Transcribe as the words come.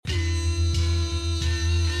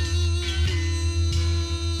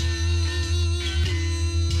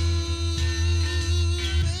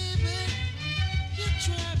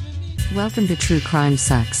Welcome to True Crime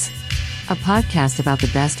Sucks, a podcast about the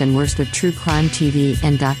best and worst of true crime TV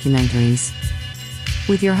and documentaries.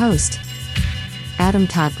 With your host, Adam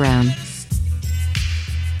Todd Brown.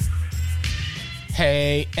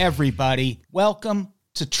 Hey, everybody. Welcome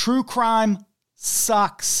to True Crime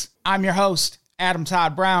Sucks. I'm your host, Adam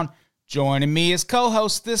Todd Brown. Joining me as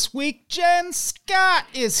co-host this week, Jenn Scott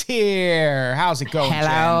is here. How's it going,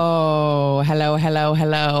 Hello. Jen?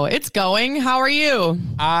 Hello. It's going. How are you?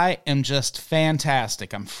 I am just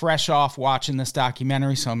fantastic. I'm fresh off watching this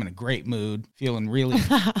documentary, so I'm in a great mood, feeling really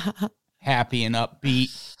happy and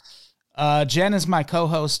upbeat. Jen is my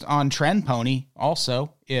co-host on Trend Pony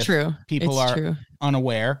also, if people are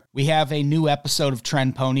unaware. We have a new episode of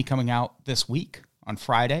Trend Pony coming out this week on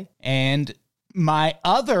Friday, and my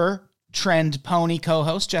other Trend Pony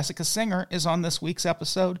co-host, Jessica Singer, is on this week's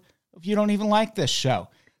episode of You Don't Even Like This Show.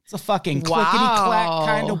 It's a fucking clickety-clack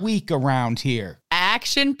kind of week around here.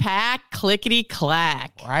 Action-packed,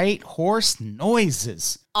 clickety-clack. Right? Horse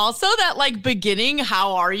noises. Also, that beginning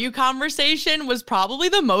how are you conversation was probably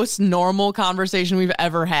the most normal conversation we've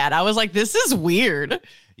ever had. I was like, this is weird.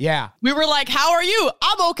 Yeah. We were like, how are you?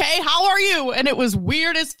 I'm okay. How are you? And it was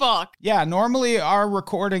weird as fuck. Yeah, normally our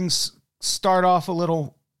recordings start off a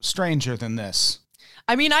little stranger than this.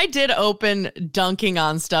 I mean, I did open dunking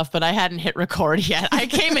on stuff, but I hadn't hit record yet. I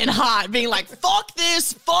came in hot, being like, fuck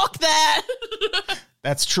this, fuck that.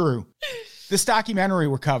 That's true. This documentary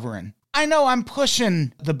we're covering, I know I'm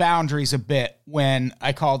pushing the boundaries a bit when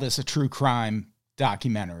I call this a true crime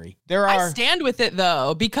documentary. I stand with it,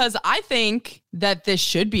 though, because I think that this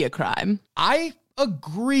should be a crime. I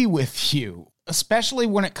agree with you. Especially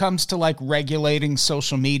when it comes to regulating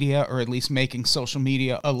social media, or at least making social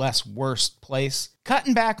media a less worst place.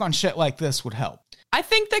 Cutting back on shit like this would help. I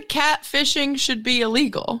think that catfishing should be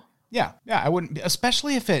illegal. Yeah, I wouldn't,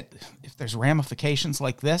 especially if there's ramifications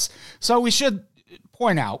like this. So we should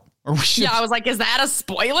point out, I was like, is that a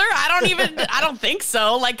spoiler? I don't think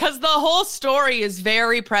so. Because the whole story is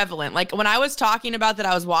very prevalent. When I was talking about that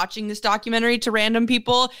I was watching this documentary to random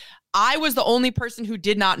people, I was the only person who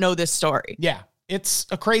did not know this story. Yeah, it's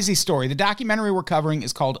a crazy story. The documentary we're covering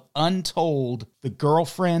is called Untold, The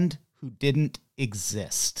Girlfriend Who Didn't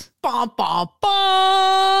Exist. Bum, bum,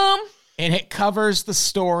 bum. And it covers the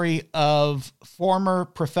story of former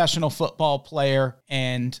professional football player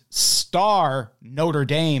and star Notre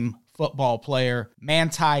Dame football player,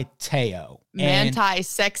 Manti Te'o. Manti,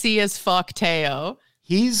 sexy as fuck Te'o.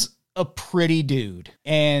 He's a pretty dude,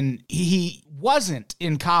 and he wasn't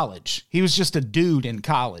in college. He was just a dude in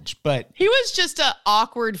college, but he was just an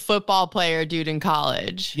awkward football player dude in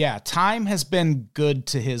college. Yeah, time has been good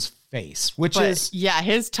to his face,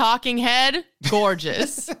 his talking head,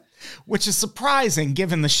 gorgeous. Which is surprising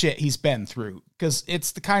given the shit he's been through, because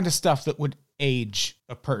it's the kind of stuff that would age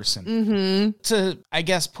a person. Mm-hmm. To, I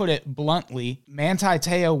guess, put it bluntly, Manti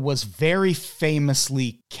Te'o was very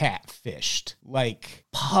famously catfished,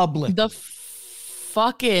 publicly.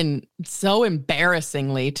 Fucking so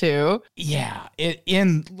embarrassingly too. Yeah,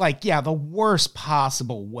 the worst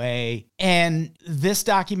possible way. And this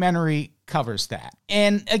documentary covers that.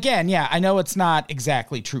 And again, I know it's not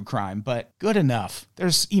exactly true crime, but good enough.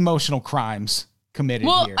 There's emotional crimes committed here.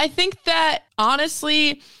 Well, I think that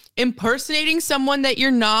honestly, impersonating someone that you're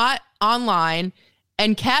not online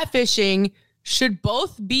and catfishing should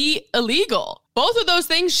both be illegal. Both of those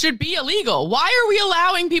things should be illegal. Why are we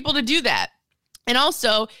allowing people to do that? And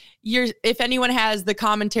also, if anyone has the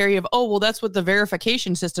commentary of, oh, well, that's what the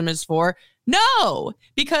verification system is for. No,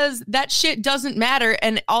 because that shit doesn't matter.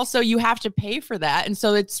 And also you have to pay for that. And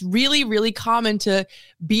so it's really, really common to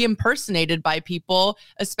be impersonated by people,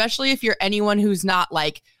 especially if you're anyone who's not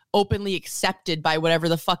openly accepted by whatever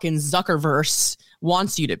the fucking Zuckerverse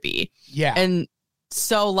wants you to be. Yeah. And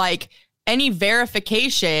so any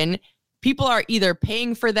verification, people are either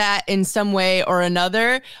paying for that in some way or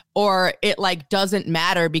another, or it doesn't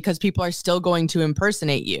matter because people are still going to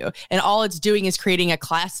impersonate you. And all it's doing is creating a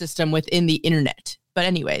class system within the internet. But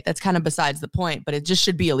anyway, that's kind of besides the point, but it just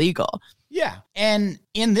should be illegal. Yeah. And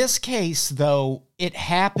in this case, though, it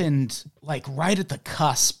happened right at the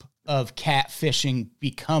cusp of catfishing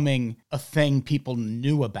becoming a thing people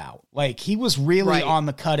knew about. He was really on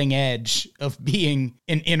the cutting edge of being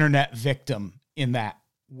an internet victim in that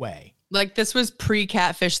way. This was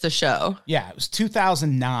pre-Catfish the show. Yeah, it was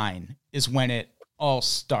 2009 is when it all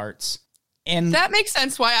starts. And that makes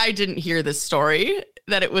sense why I didn't hear this story,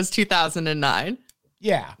 that it was 2009.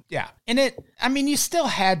 Yeah. And you still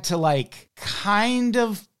had to kind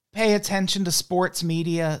of pay attention to sports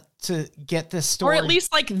media to get this story. Or at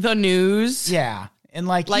least the news. Yeah. And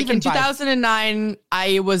like in 2009,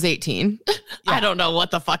 I was 18. Yeah. I don't know what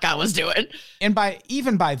the fuck I was doing. And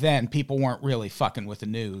even by then, people weren't really fucking with the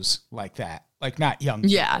news like that. Like not young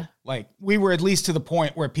people. Yeah. Like we were at least to the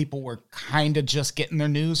point where people were kind of just getting their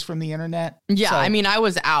news from the internet. Yeah. So, I mean, I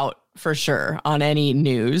was out for sure on any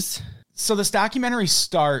news. So this documentary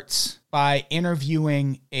starts by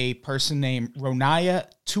interviewing a person named Ronaya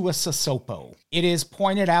Tuiasosopo. It is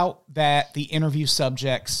pointed out that the interview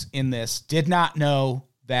subjects in this did not know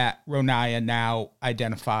that Ronaya now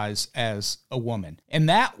identifies as a woman. And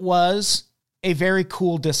that was a very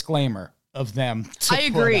cool disclaimer of them to I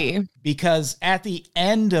agree. Put up. Because at the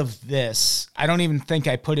end of this, I don't even think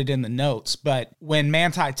I put it in the notes, but when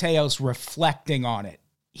Manti Te'o's reflecting on it,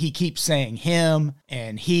 he keeps saying him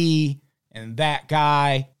and he and that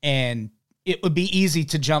guy, and it would be easy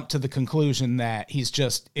to jump to the conclusion that he's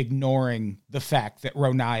just ignoring the fact that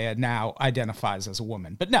Ronaya now identifies as a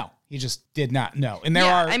woman. But no, he just did not know. And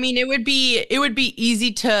I mean, it would be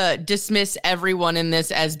easy to dismiss everyone in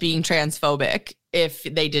this as being transphobic if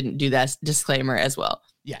they didn't do that disclaimer as well.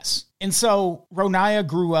 Yes. And so Ronaya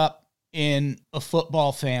grew up in a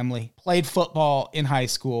football family, played football in high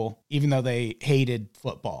school, even though they hated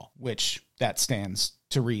football, which that stands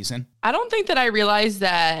to reason. I don't think that I realized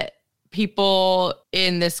that people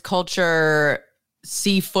in this culture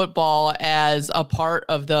see football as a part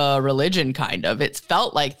of the religion, kind of. It's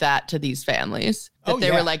felt like that to these families. That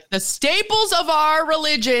they were like, the staples of our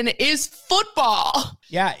religion is football.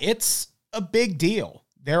 Yeah, it's a big deal.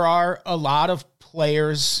 There are a lot of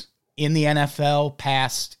players in the NFL,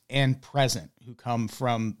 past and present, who come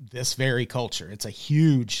from this very culture. It's a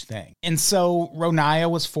huge thing. And so Ronaya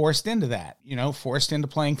was forced into that, forced into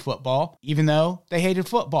playing football, even though they hated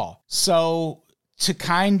football. So to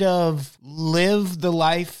kind of live the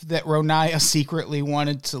life that Ronaya secretly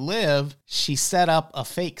wanted to live, she set up a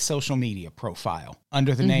fake social media profile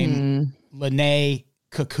under the name Lene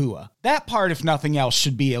Kakua. That part, if nothing else,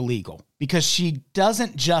 should be illegal because she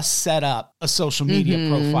doesn't just set up a social media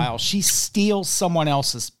profile. She steals someone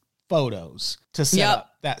else's photos to set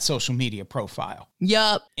up that social media profile.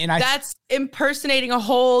 Yep. And that's impersonating a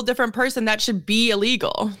whole different person. That should be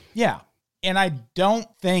illegal. Yeah. And I don't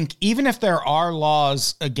think, even if there are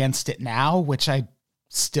laws against it now, which I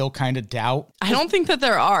still kind of doubt. I don't think that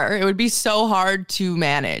there are. It would be so hard to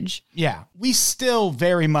manage. Yeah. We still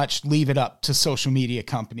very much leave it up to social media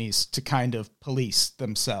companies to kind of police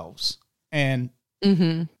themselves. And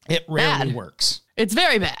it rarely works. It's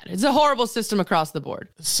very bad. It's a horrible system across the board.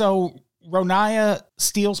 So Ronaya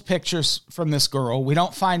steals pictures from this girl. We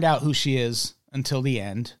don't find out who she is until the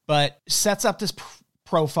end, but sets up this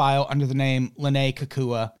profile under the name Lene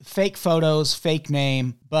Kakua. Fake photos, fake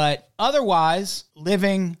name, but otherwise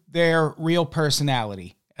living their real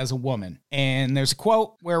personality as a woman. And there's a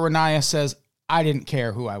quote where Ronaya says, "I didn't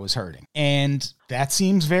care who I was hurting." And that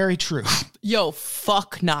seems very true. Yo,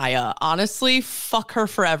 fuck Naya. Honestly, fuck her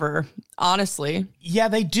forever. Honestly. Yeah,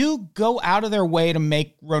 they do go out of their way to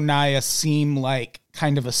make Ronaya seem like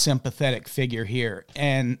kind of a sympathetic figure here.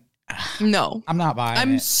 And no, I'm not buying it.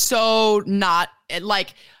 I'm so not,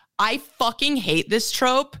 like, I fucking hate this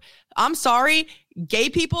trope. I'm sorry. Gay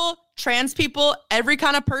people, trans people, every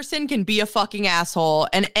kind of person can be a fucking asshole.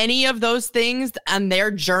 And any of those things and their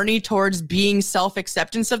journey towards being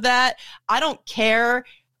self-acceptance of that, I don't care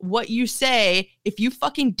what you say. If you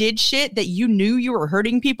fucking did shit that you knew you were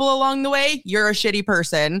hurting people along the way, you're a shitty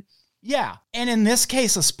person. Yeah. And in this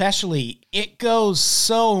case especially, it goes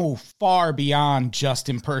so far beyond just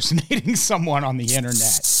impersonating someone on the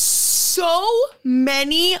internet. So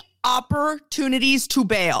many opportunities to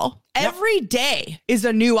bail. Yep. Every day is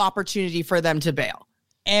a new opportunity for them to bail.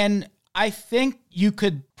 And I think you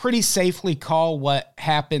could pretty safely call what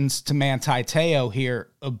happens to Manti Teo here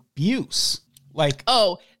abuse. Like,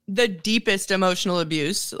 oh, the deepest emotional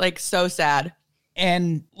abuse. Like, so sad.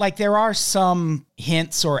 And like, there are some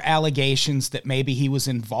hints or allegations that maybe he was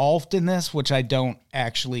involved in this, which I don't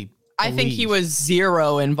actually believe. I think he was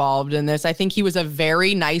zero involved in this. I think he was a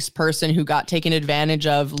very nice person who got taken advantage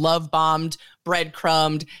of, love bombed,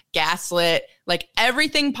 breadcrumbed, gaslit, like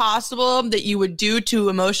everything possible that you would do to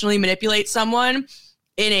emotionally manipulate someone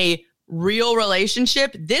in a real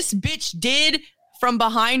relationship. This bitch did from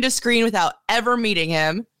behind a screen without ever meeting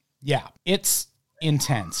him. Yeah, it's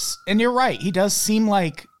intense. And you're right. He does seem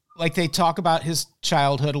like they talk about his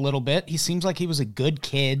childhood a little bit. He seems like he was a good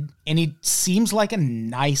kid, and he seems like a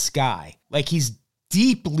nice guy. Like, he's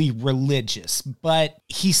deeply religious, but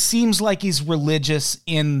he seems like he's religious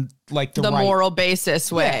in like the right moral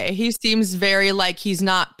basis way. Yeah. He seems very like he's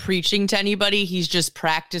not preaching to anybody. He's just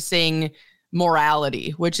practicing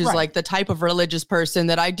morality, which is Right. like the type of religious person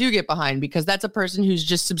that I do get behind, because that's a person who's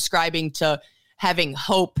just subscribing to having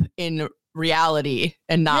hope in reality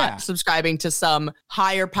and not subscribing to some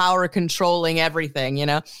higher power controlling everything, you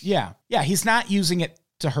know? Yeah. Yeah. He's not using it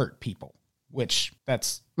to hurt people, which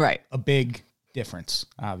that's Right. a big difference,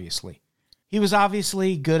 obviously. He was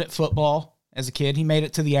obviously good at football as a kid. He made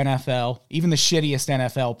it to the NFL. Even the shittiest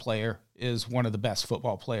NFL player is one of the best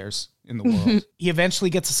football players in the world. He eventually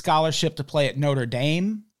gets a scholarship to play at Notre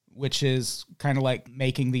Dame, which is kind of like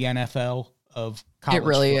making the NFL of college It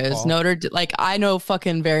really football. is. Like, I know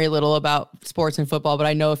fucking very little about sports and football, but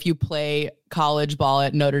I know if you play college ball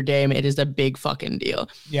at Notre Dame, it is a big fucking deal.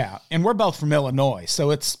 Yeah. And we're both from Illinois.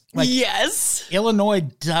 So it's like, yes, Illinois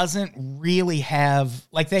doesn't really have,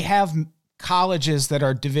 like, they have colleges that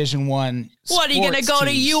are Division I. What, are you going to go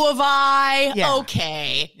to U of I? Yeah.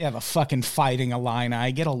 Okay. Yeah, the fucking Fighting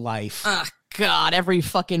Illini. Get a life. Ugh, God, every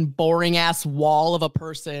fucking boring ass wall of a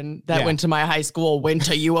person that went to my high school went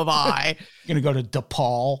to U of I. You're going to go to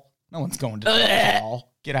DePaul? No one's going to DePaul.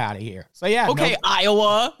 Get out of here. So, yeah. Okay,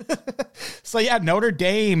 Iowa. So, yeah, Notre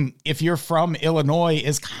Dame, if you're from Illinois,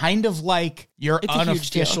 is kind of like your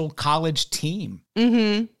unofficial college team.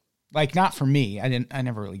 Mm-hmm. Like, not for me. I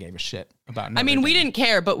never really gave a shit about Notre I mean, Dame. we didn't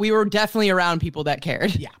care, but we were definitely around people that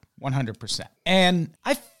cared. Yeah, 100%. And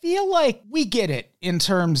I feel like we get it in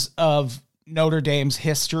terms of Notre Dame's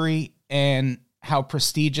history and how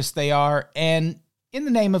prestigious they are. And in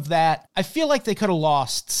the name of that, I feel like they could have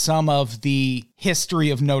lost some of the history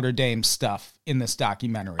of Notre Dame stuff in this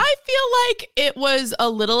documentary. I feel like it was a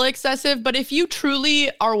little excessive, but if you truly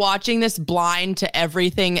are watching this blind to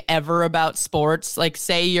everything ever about sports, like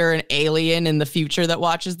say you're an alien in the future that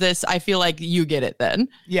watches this, I feel like you get it then.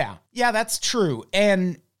 Yeah. Yeah, that's true.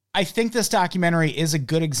 And I think this documentary is a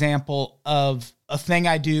good example of a thing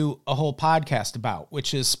I do a whole podcast about,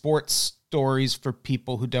 which is sports stories for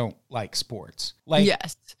people who don't like sports. Like,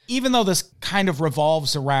 yes, even though this kind of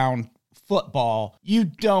revolves around football, you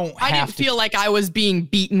don't have I didn't feel like I was being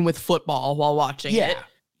beaten with football while watching it.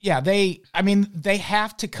 Yeah, they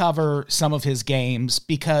have to cover some of his games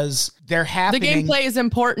because they're happening. The gameplay is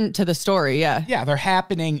important to the story, yeah. Yeah, they're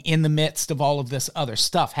happening in the midst of all of this other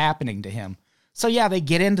stuff happening to him. So yeah, they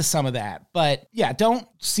get into some of that. But yeah, don't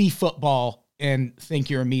see football and think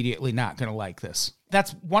you're immediately not going to like this.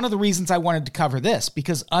 That's one of the reasons I wanted to cover this,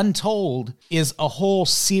 because Untold is a whole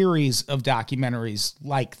series of documentaries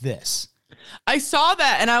like this. I saw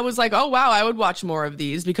that and I was like, oh, wow, I would watch more of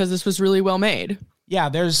these because this was really well made. Yeah,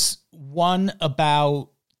 there's one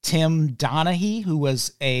about Tim Donaghy, who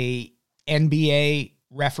was a NBA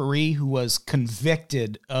referee who was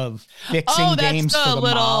convicted of fixing games for the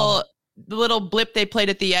mob. The little blip they played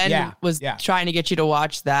at the end was trying to get you to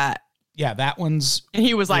watch that. Yeah, that one's And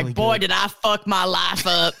he was really like, boy, good. did I fuck my life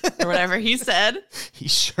up, or whatever he said. He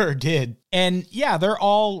sure did. And yeah, they're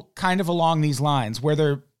all kind of along these lines where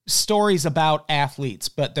they're stories about athletes,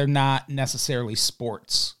 but they're not necessarily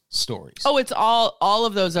sports stories. Oh, it's all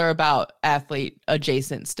of those are about athlete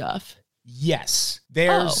adjacent stuff. Yes.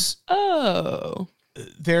 There's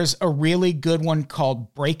a really good one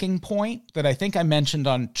called Breaking Point that I think I mentioned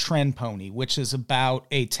on Trend Pony, which is about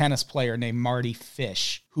a tennis player named Marty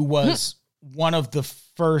Fish, who was one of the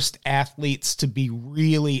first athletes to be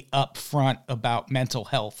really upfront about mental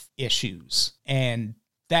health issues. And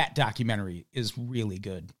that documentary is really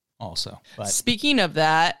good also. But speaking of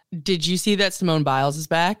that, did you see that Simone Biles is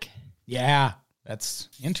back? yeah, that's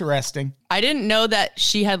interesting. I didn't know that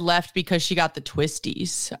she had left because she got the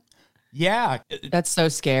twisties. Yeah. That's so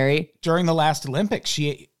scary. During the last Olympics,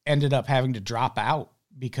 she ended up having to drop out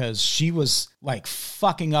because she was like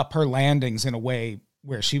fucking up her landings in a way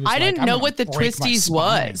where she was I didn't know what the twisties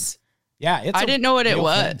was. Yeah, I didn't know what it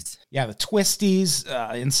was. Thing. Yeah, the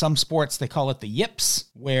twisties, in some sports, they call it the yips,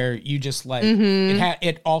 where you just like,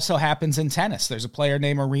 it also happens in tennis. There's a player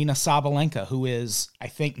named Arina Sabalenka who is, I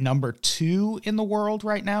think, number 2 in the world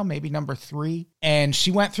right now, maybe number 3. And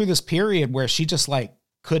she went through this period where she just like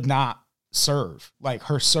could not serve. Like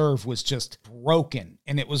her serve was just broken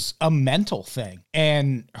and it was a mental thing.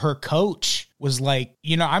 And her coach was like,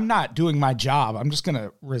 I'm not doing my job. I'm just going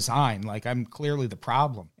to resign. Like I'm clearly the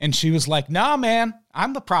problem. And she was like, nah, man,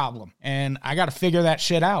 I'm the problem. And I got to figure that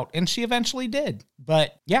shit out. And she eventually did.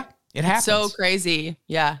 But yeah, it happens. So crazy.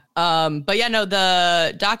 Yeah. But yeah, no,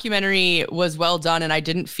 the documentary was well done. And I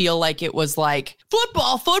didn't feel like it was like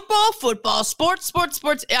football, sports.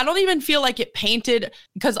 I don't even feel like it painted,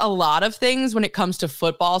 because a lot of things when it comes to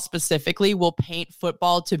football specifically will paint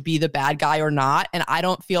football to be the bad guy or not. And I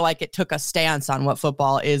don't feel like it took a stance on what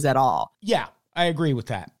football is at all. Yeah. I agree with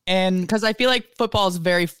that. And because I feel like football is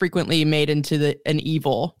very frequently made into an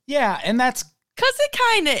evil. Yeah, and that's because it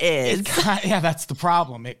kind of is. Yeah, that's the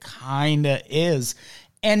problem. It kind of is.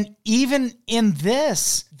 And even in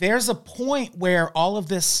this, there's a point where all of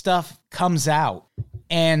this stuff comes out.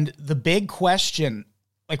 And the big question,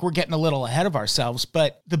 like we're getting a little ahead of ourselves,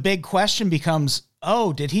 but the big question becomes,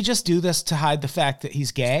 oh, did he just do this to hide the fact that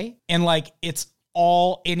he's gay? And like, it's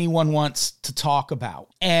all anyone wants to talk about.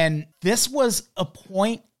 And this was a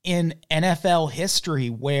point in NFL history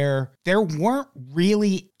where there weren't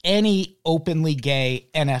really any openly gay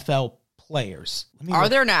NFL players. Are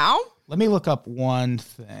there now? Let me look up one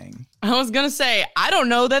thing. I was going to say, I don't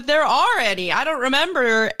know that there are any. I don't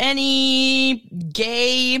remember any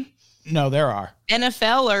gay. No, there are.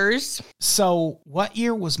 NFLers. So what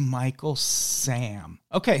year was Michael Sam?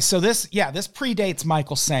 Okay, so this predates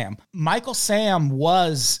Michael Sam. Michael Sam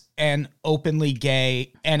was an openly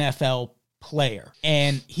gay NFL player,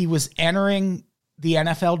 and he was entering the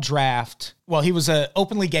NFL draft. Well, he was an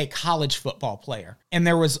openly gay college football player. And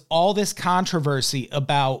there was all this controversy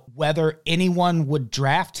about whether anyone would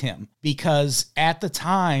draft him because at the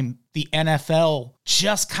time, the NFL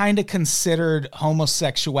just kind of considered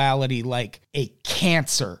homosexuality like a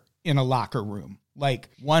cancer in a locker room. Like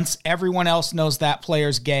once everyone else knows that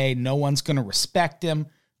player's gay, no one's going to respect him.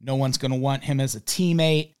 No one's going to want him as a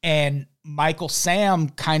teammate. And Michael Sam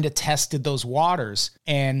kind of tested those waters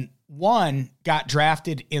and got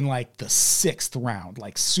drafted in like the 6th round,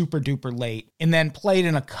 like super duper late, and then played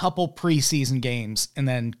in a couple preseason games and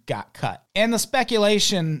then got cut. And the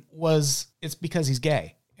speculation was it's because he's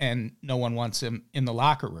gay and no one wants him in the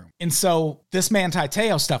locker room. And so this Manti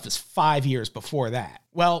Te'o stuff is 5 years before that.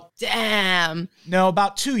 Well, damn. No,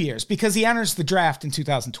 about 2 years because he enters the draft in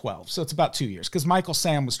 2012. So it's about 2 years because Michael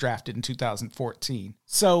Sam was drafted in 2014.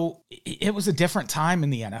 So it was a different time in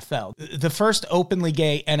the NFL. The first openly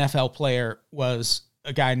gay NFL player was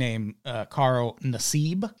a guy named Carl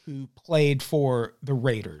Nassib, who played for the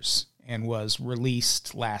Raiders and was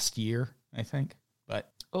released last year, I think.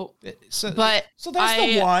 So that's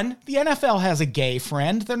the one. The NFL has a gay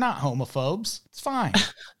friend. They're not homophobes. It's fine.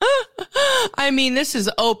 I mean, this is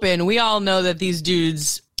open. We all know that these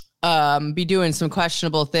dudes be doing some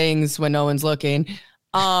questionable things when no one's looking.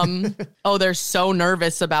 They're so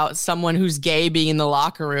nervous about someone who's gay being in the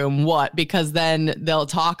locker room. What? Because then they'll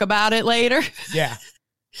talk about it later? Yeah,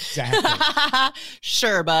 exactly.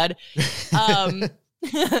 Sure, bud. But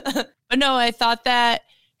no, I thought that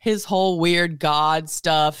his whole weird God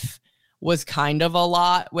stuff was kind of a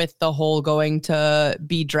lot with the whole going to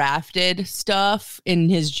be drafted stuff in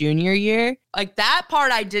his junior year. Like that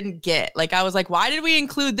part I didn't get. Like I was like, why did we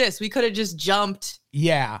include this? We could have just jumped.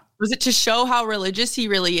 Yeah. Was it to show how religious he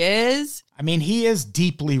really is? I mean, he is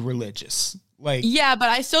deeply religious. Yeah, but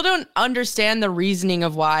I still don't understand the reasoning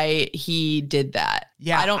of why he did that.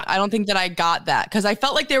 Yeah. I don't think that I got that because I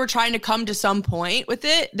felt like they were trying to come to some point with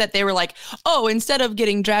it that they were like, oh, instead of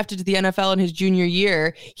getting drafted to the NFL in his junior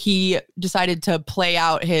year, he decided to play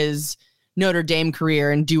out his Notre Dame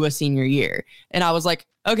career and do a senior year. And I was like,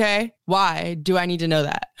 okay, why do I need to know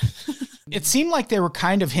that? It seemed like they were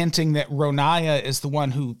kind of hinting that Ronaiah is the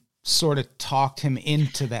one who sort of talked him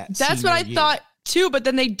into that. That's what I thought too, but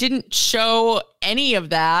then they didn't show any of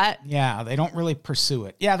that. Yeah, they don't really pursue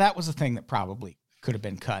it. Yeah, that was a thing that probably could have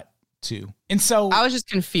been cut too. And so I was just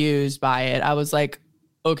confused by it. I was like,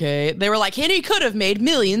 okay. They were like, and he could have made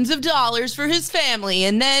millions of dollars for his family,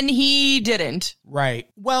 and then he didn't. Right.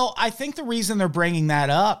 Well, I think the reason they're bringing that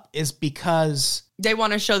up is because they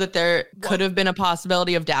want to show that there could have been a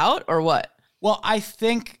possibility of doubt, or what? Well, I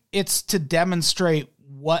think it's to demonstrate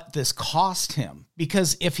what this cost him.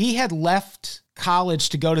 Because if he had left college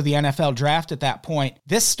to go to the NFL draft at that point,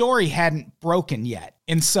 this story hadn't broken yet.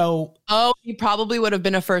 And so... Oh, he probably would have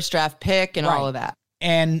been a first draft pick and all of that.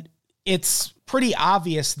 And it's pretty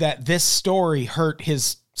obvious that this story hurt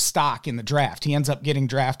his stock in the draft. He ends up getting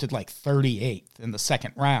drafted like 38th in the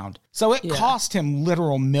 2nd round. So it cost him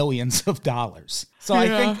literal millions of dollars. So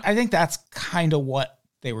I think that's kind of what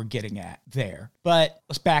they were getting at there. But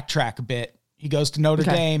let's backtrack a bit. He goes to Notre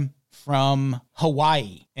Dame from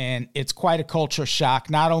Hawaii, and it's quite a culture shock,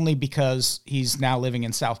 not only because he's now living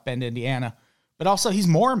in South Bend, Indiana, but also he's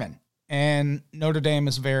Mormon, and Notre Dame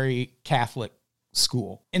is a very Catholic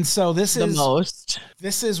school. And so this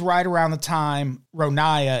is right around the time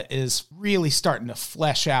Ronaiah is really starting to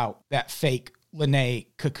flesh out that fake Lene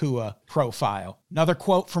Kakua profile. Another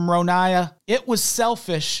quote from Ronaiah: "It was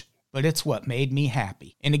selfish, but it's what made me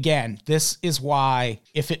happy." And again, this is why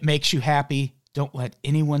if it makes you happy, don't let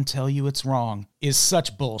anyone tell you it's wrong is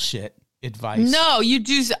such bullshit. advice. No, you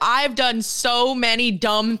do. I've done so many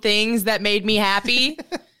dumb things that made me happy.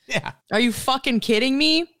 Yeah. Are you fucking kidding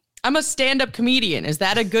me? I'm a stand-up comedian. Is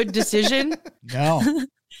that a good decision? No.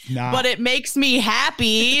 Nah. But it makes me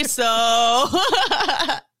happy, so...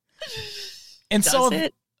 And Does so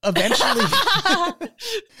it? eventually...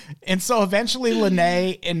 eventually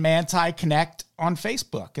Lene and Manti connect on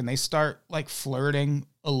Facebook, and they start, like, flirting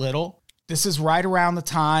a little. This is right around the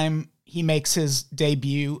time he makes his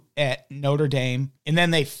debut at Notre Dame. And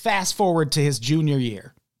then they fast forward to his junior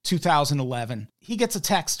year, 2011. He gets a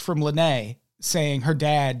text from Lene saying her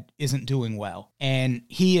dad isn't doing well. And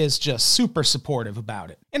he is just super supportive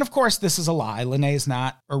about it. And of course, this is a lie. Lene's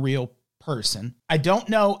not a real person. I don't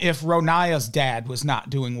know if Ronia's dad was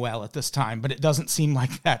not doing well at this time, but it doesn't seem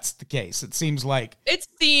like that's the case. It seems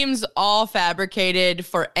all fabricated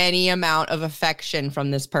for any amount of affection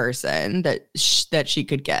from this person that she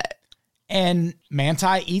could get. And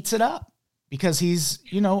Manti eats it up because he's,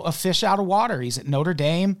 a fish out of water. He's at Notre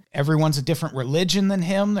Dame. Everyone's a different religion than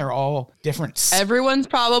him. They're all different. Everyone's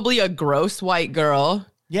probably a gross white girl.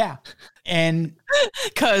 Yeah. And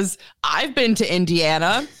because I've been to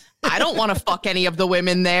Indiana. I don't want to fuck any of the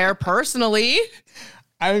women there personally.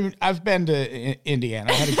 I've been to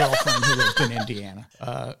Indiana. I had a girlfriend who lived in Indiana.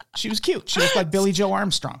 She was cute. She looked like Billy Joe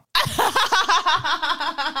Armstrong.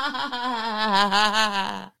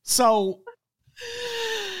 So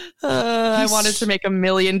I wanted to make a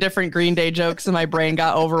million different Green Day jokes and my brain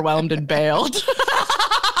got overwhelmed and bailed.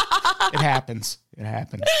 It happens.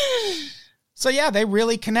 So yeah, they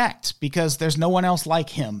really connect because there's no one else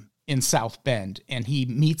like him in South Bend. And he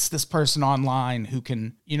meets this person online who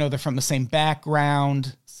can, they're from the same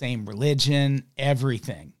background, same religion,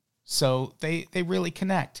 everything. So they really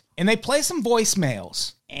connect. And they play some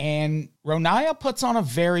voicemails. And Ronia puts on a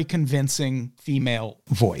very convincing female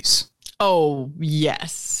voice. Oh,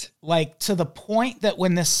 yes. Like, to the point that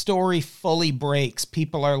when this story fully breaks,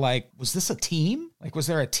 people are like, was this a team? Like, was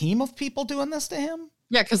there a team of people doing this to him?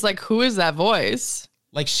 Yeah, because, who is that voice?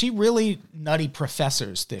 Like, she really nutty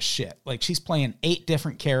professors this shit. Like, she's playing 8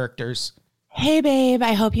 different characters. Hey, babe,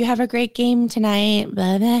 I hope you have a great game tonight.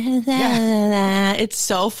 Blah, blah, blah, blah. It's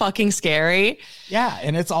so fucking scary. Yeah,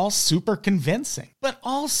 and it's all super convincing. But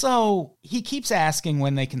also, he keeps asking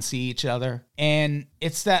when they can see each other. And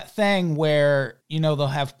it's that thing where, they'll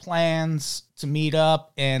have plans to meet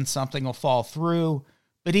up and something will fall through.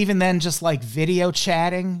 But even then, just video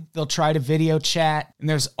chatting, they'll try to video chat. And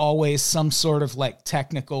there's always some sort of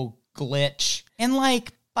technical glitch. And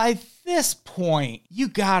by this point, you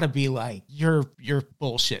gotta be you're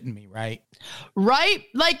bullshitting me, right? Right?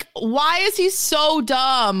 Why is he so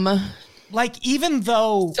dumb? Even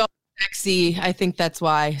though... So sexy. I think that's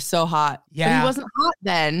why. So hot. Yeah. But he wasn't hot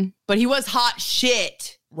then, but he was hot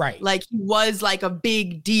shit. Right. He was a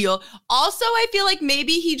big deal. Also, I feel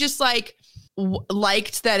maybe he just liked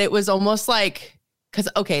that it was almost because,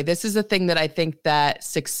 okay, this is a thing that I think that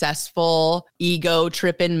successful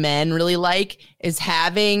ego-tripping men really is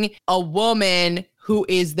having a woman who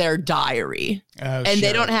is their diary. Oh, and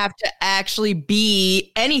they don't have to actually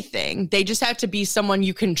be anything. They just have to be someone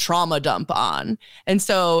you can trauma dump on. And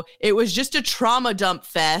so it was just a trauma dump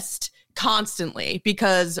fest constantly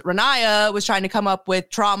because Ronia was trying to come up with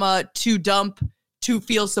trauma to dump to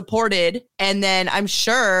feel supported. And then I'm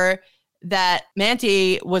sure that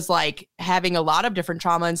Manti was having a lot of different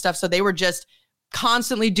trauma and stuff. So they were just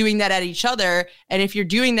constantly doing that at each other. And if you're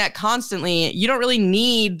doing that constantly, you don't really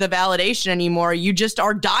need the validation anymore. You just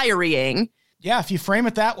are diarying. Yeah, if you frame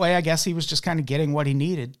it that way, I guess he was just kind of getting what he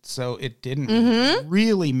needed. So it didn't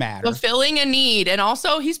really matter. Fulfilling a need. And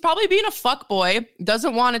also, he's probably being a fuckboy,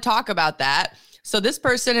 doesn't want to talk about that. So this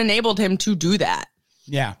person enabled him to do that.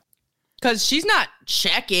 Yeah. Because she's not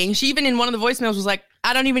checking. She even in one of the voicemails was like,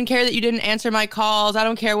 I don't even care that you didn't answer my calls. I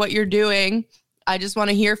don't care what you're doing. I just want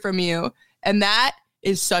to hear from you. And that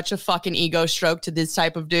is such a fucking ego stroke to this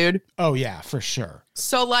type of dude. Oh, yeah, for sure.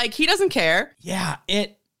 So, he doesn't care. Yeah,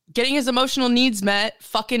 Getting his emotional needs met,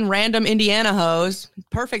 fucking random Indiana hoes.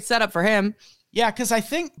 Perfect setup for him. Yeah, because I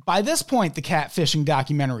think by this point, the catfishing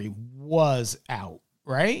documentary was out,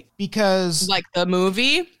 right? Because... the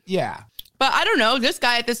movie? Yeah. But I don't know. This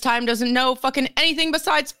guy at this time doesn't know fucking anything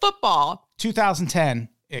besides football. 2010,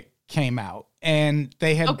 it came out. And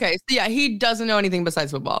they had... Okay, so yeah, he doesn't know anything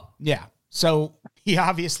besides football. Yeah. So he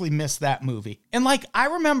obviously missed that movie. And I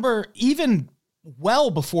remember even well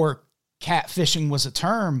before catfishing was a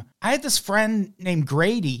term, I had this friend named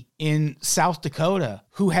Grady in South Dakota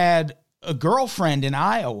who had a girlfriend in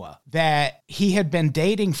Iowa that he had been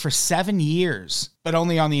dating for 7 years, but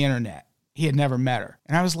only on the internet. he had never met her.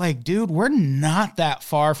 And I was like, dude, we're not that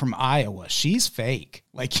far from Iowa. She's fake.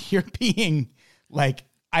 Like, you're being like,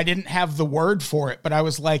 I didn't have the word for it, but I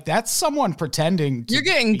was like, that's someone pretending to You're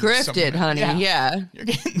getting be grifted, someone. honey. Yeah. You're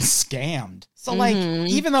getting scammed. So like,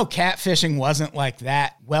 even though catfishing wasn't like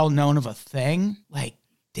that well known of a thing, like,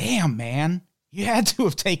 damn, man, you had to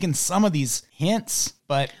have taken some of these hints.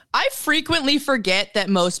 But I frequently forget that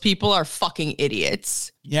most people are fucking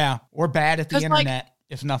idiots. Yeah, or bad at the internet,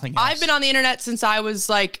 if nothing else. I've been on the internet since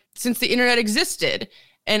the internet existed.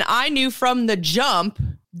 And I knew from the jump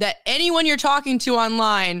that anyone you're talking to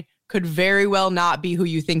online could very well not be who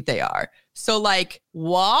you think they are. So like,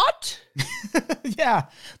 what? Yeah,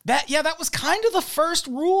 that was kind of the first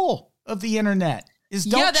rule of the internet. Is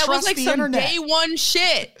don't that trust was like the some internet. day one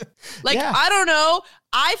shit. Like, Yeah. I don't know.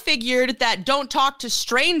 I figured that don't talk to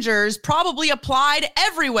strangers probably applied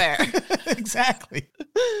everywhere. Exactly.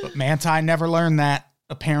 But Manti never learned that,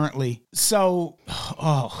 apparently. So,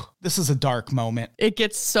 this is a dark moment. It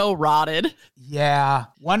gets so rotted. Yeah.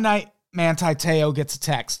 One night, Manti Te'o gets a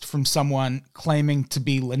text from someone claiming to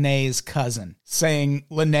be Lene's cousin, saying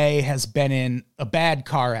Lene has been in a bad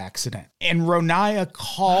car accident. And Ronaiah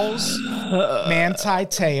calls Manti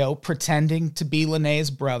Te'o, pretending to be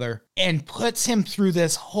Lene's brother, and puts him through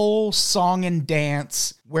this whole song and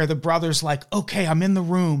dance where the brother's like, okay, I'm in the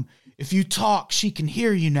room. If you talk, she can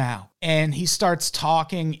hear you now. And he starts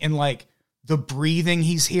talking and like, the breathing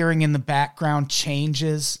he's hearing in the background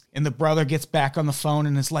changes, and the brother gets back on the phone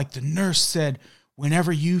and is like, the nurse said,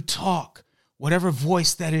 whenever you talk, whatever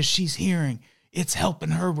voice that is she's hearing, it's helping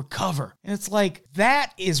her recover. And it's like,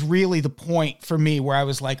 that is really the point for me where I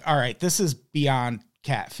was like, all right, this is beyond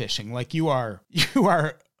catfishing. Like, you are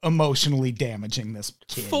emotionally damaging this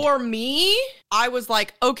kid. For me, I was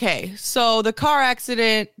like, okay, so the car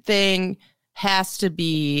accident thing has to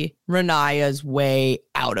be Ronaiah's way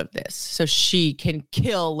out of this so she can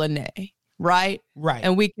kill Lene, right? Right.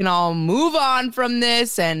 And we can all move on from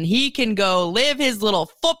this and he can go live his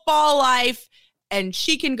little football life and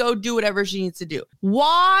she can go do whatever she needs to do.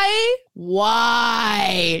 Why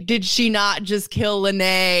did she not just kill Lene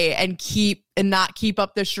and not keep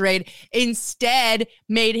up the charade? Instead,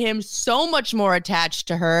 made him so much more attached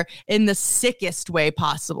to her in the sickest way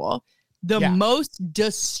possible. The most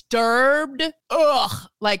disturbed,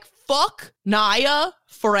 like, fuck Naya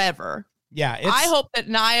forever. Yeah. I hope that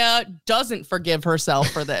Naya doesn't forgive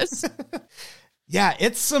herself for this. Yeah,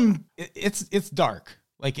 it's dark.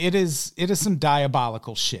 Like, it is some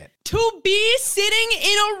diabolical shit. To be sitting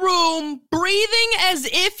in a room, breathing as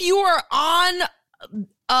if you are on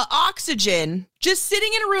oxygen, just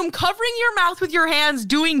sitting in a room, covering your mouth with your hands,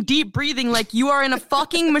 doing deep breathing like you are in a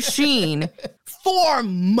fucking machine for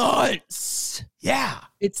months. Yeah.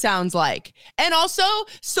 It sounds like. And also,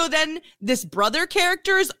 so then this brother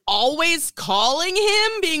character is always calling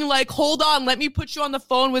him, being like, hold on, let me put you on the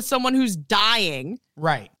phone with someone who's dying.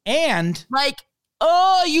 Right. And like,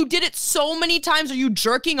 oh, you did it so many times. Are you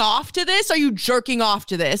jerking off to this?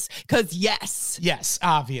 Because yes. Yes,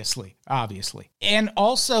 obviously. And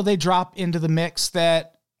also they drop into the mix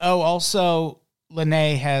that, also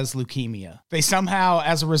Lene has leukemia. They somehow,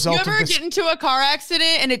 as a result of this... You ever get into a car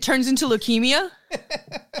accident and it turns into leukemia?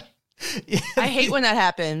 I hate when that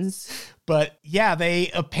happens. But yeah,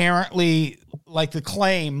 they apparently, like, the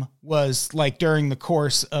claim was, like, during the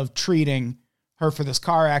course of treating her for this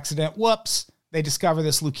car accident, whoops, they discover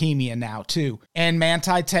this leukemia now too. And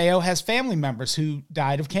Manti Te'o has family members who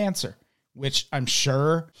died of cancer, which I'm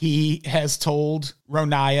sure he has told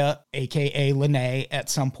Ronaiah, aka Lene, at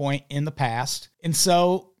some point in the past. And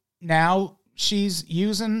so now she's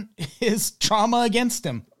using his trauma against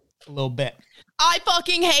him a little bit. I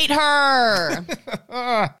fucking hate her.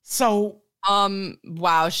 So,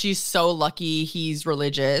 wow, she's so lucky he's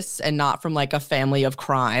religious and not from like a family of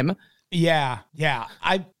crime. Yeah.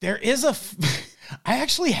 I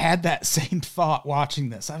actually had that same thought watching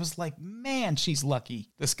this. I was like, man, she's lucky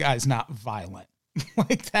this guy's not violent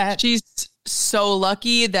like that. She's so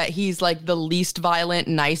lucky that he's like the least violent,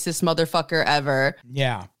 nicest motherfucker ever.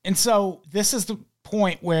 Yeah. And so this is the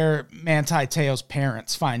point where Manti Te'o's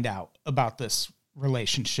parents find out about this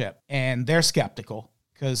relationship, and they're skeptical.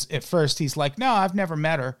 Because at first he's like, no, I've never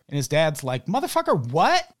met her. And his dad's like, motherfucker,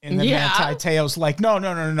 what? And then Manti Te'o's like, no,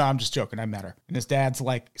 I'm just joking. I met her. And his dad's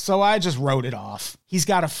like, so I just wrote it off. He's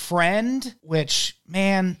got a friend, which,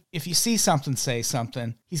 man, if you see something, say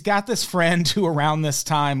something. He's got this friend who around this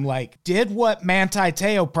time, like, did what Manti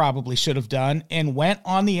Te'o probably should have done and went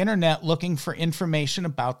on the internet looking for information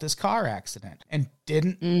about this car accident and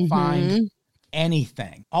didn't find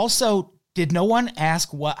anything. Also, did no one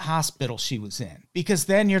ask what hospital she was in? Because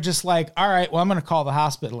then you're just like, all right, well, I'm going to call the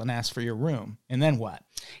hospital and ask for your room. And then what?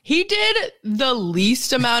 He did the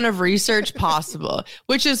least amount of research possible,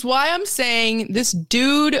 which is why I'm saying this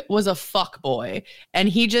dude was a fuckboy. And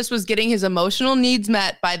he just was getting his emotional needs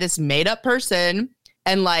met by this made up person.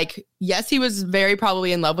 And like, yes, he was very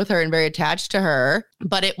probably in love with her and very attached to her,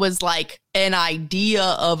 but it was like an idea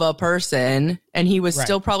of a person. And he was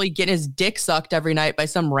still probably getting his dick sucked every night by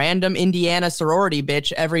some random Indiana sorority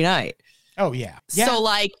bitch every night. Oh, yeah. So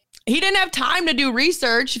like, he didn't have time to do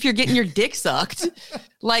research if you're getting your dick sucked.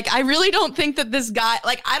 Like, I really don't think that this guy,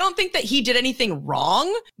 like, I don't think that he did anything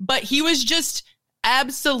wrong, but he was just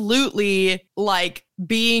absolutely like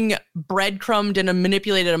being breadcrumbed and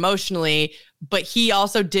manipulated emotionally. But he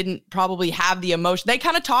also didn't probably have the emotion. They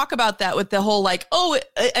kind of talk about that with the whole like, oh,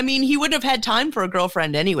 I mean, he wouldn't have had time for a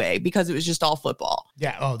girlfriend anyway because it was just all football.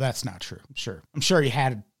 Yeah. Oh, that's not true. I'm sure he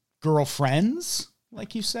had girlfriends,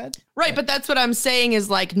 like you said. Right. But that's what I'm saying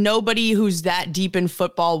is like nobody who's that deep in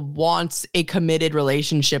football wants a committed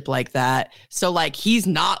relationship like that. So like he's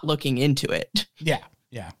not looking into it. Yeah.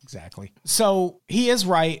 Yeah, exactly. So he is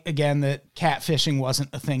right, again, that catfishing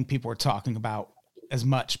wasn't a thing people were talking about as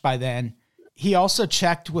much by then. He also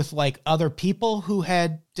checked with like other people who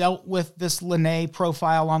had dealt with this Lene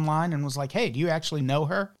profile online and was like, hey, do you actually know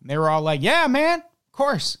her? And they were all like, yeah, man, of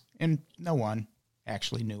course. And no one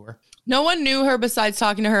actually knew her. No one knew her besides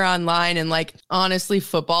talking to her online. And like, honestly,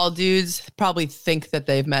 football dudes probably think that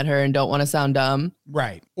they've met her and don't want to sound dumb.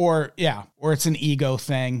 Right. Or it's an ego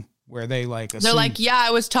thing where they like assume. They're like, yeah,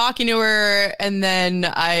 I was talking to her and then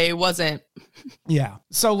I wasn't. Yeah.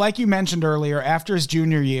 So like you mentioned earlier, after his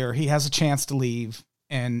junior year, he has a chance to leave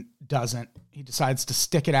and doesn't. He decides to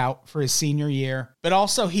stick it out for his senior year. But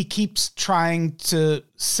also he keeps trying to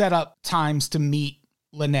set up times to meet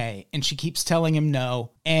Lene, and she keeps telling him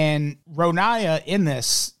no. And Ronaya in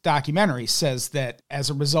this documentary says that as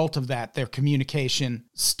a result of that, their communication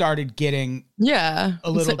started getting a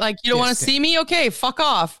little like, you don't want to see me? Okay, fuck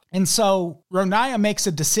off. And so Ronaya makes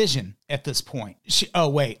a decision at this point.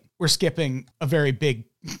 We're skipping a very big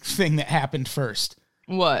thing that happened first.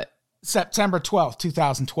 What? September 12th,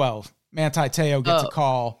 2012. Manti Te'o gets a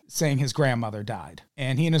call saying his grandmother died.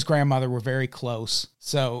 And he and his grandmother were very close.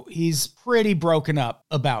 So he's pretty broken up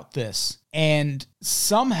about this. And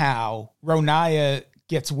somehow Ronaya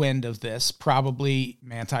gets wind of this, probably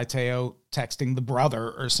Manti Te'o texting the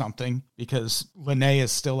brother or something, because Lene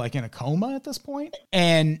is still like in a coma at this point.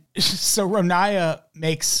 And so Ronaya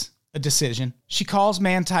makes a decision. She calls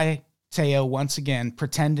Manti Te'o once again,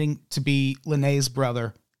 pretending to be Lene's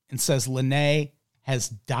brother, and says Lene has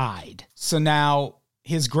died. So now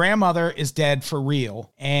his grandmother is dead for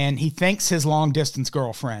real, and he thinks his long-distance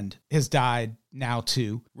girlfriend has died now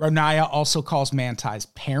too. Ronaya also calls Manti's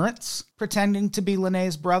parents, pretending to be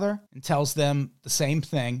Lene's brother, and tells them the same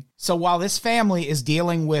thing. So while this family is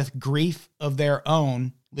dealing with grief of their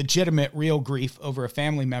own, legitimate, real grief over a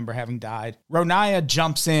family member having died, Ronaya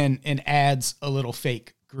jumps in and adds a little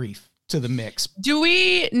fake grief to the mix. Do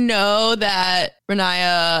we know that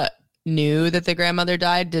Ronaya knew that the grandmother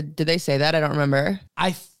died? Did they say that? I don't remember.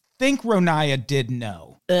 I think Ronaya did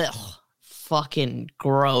know. Ugh. Fucking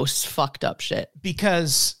gross, fucked up shit.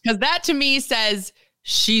 Because that to me says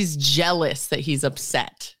she's jealous that he's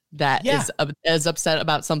upset. Is upset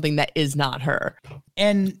about something that is not her.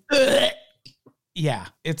 And yeah,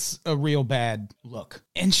 it's a real bad look.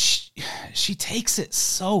 And she takes it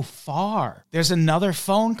so far. There's another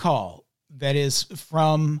phone call that is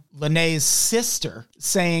from Lene's sister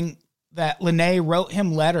saying that Lene wrote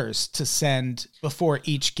him letters to send before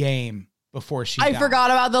each game before she died. I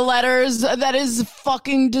forgot about the letters. That is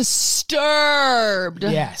fucking disturbed.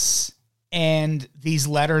 Yes. And these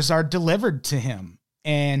letters are delivered to him.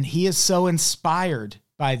 And he is so inspired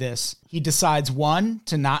by this. He decides, one,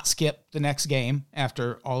 to not skip the next game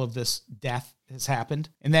after all of this death has happened,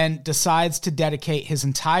 and then decides to dedicate his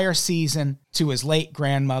entire season to his late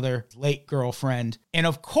grandmother, late girlfriend. And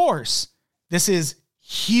of course, this is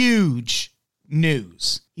huge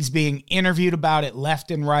news. He's being interviewed about it left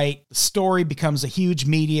and right. The story becomes a huge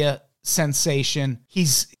media sensation.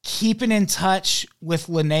 He's keeping in touch with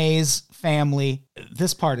Lene's family.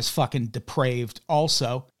 This part is fucking depraved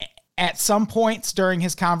also. At some points during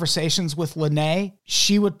his conversations with Lene,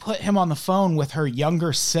 she would put him on the phone with her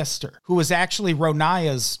younger sister, who was actually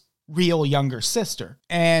Ronaya's real younger sister.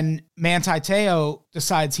 And Manti Te'o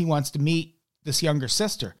decides he wants to meet this younger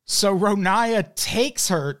sister. So Ronaya takes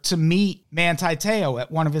her to meet Manti Te'o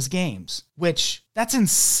at one of his games, which, that's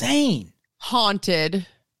insane. Haunted.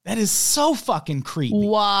 That is so fucking creepy.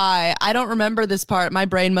 Why? I don't remember this part. My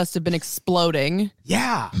brain must have been exploding.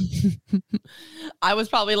 Yeah. I was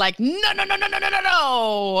probably like, no.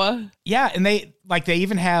 Yeah, and they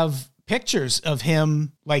even have pictures of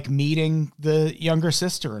him like meeting the younger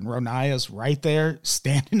sister, and Ronaya's right there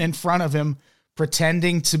standing in front of him,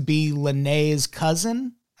 pretending to be Linnea's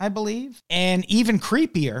cousin, I believe. And even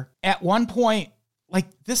creepier, at one point, like,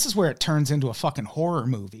 this is where it turns into a fucking horror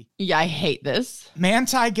movie. Yeah, I hate this.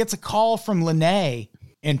 Manti gets a call from Linnea,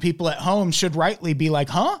 and people at home should rightly be like,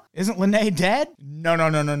 huh? Isn't Linnea dead?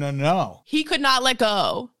 No. He could not let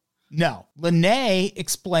go. No. Linnea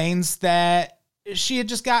explains that she had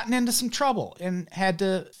just gotten into some trouble and had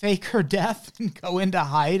to fake her death and go into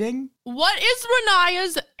hiding. What is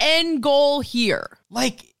Ronaya's end goal here?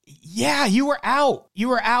 Like, yeah, you were out.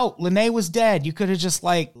 Linnea was dead. You could have just,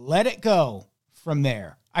 like, let it go from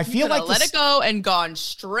there. I feel like let it go and gone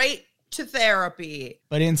straight to therapy.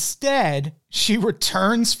 But instead, she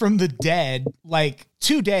returns from the dead like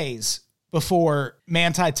 2 days before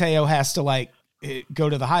Manti Te'o has to like go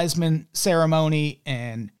to the Heisman ceremony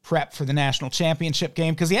and prep for the national championship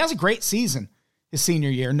game, because he has a great season his senior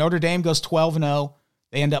year. Notre Dame goes 12-0.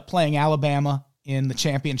 They end up playing Alabama in the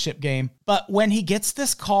championship game. But when he gets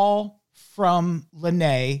this call from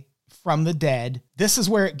Linnea from the dead, this is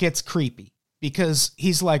where it gets creepy. Because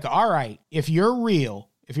he's like, all right, if you're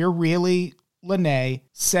really Linnea,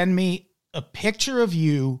 send me a picture of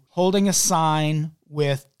you holding a sign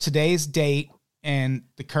with today's date and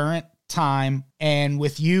the current time, and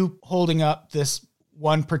with you holding up this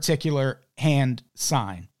one particular hand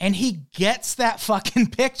sign. And he gets that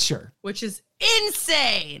fucking picture. Which is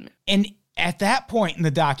insane. And at that point in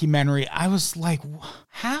the documentary, I was like,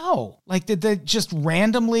 how? Like, did they just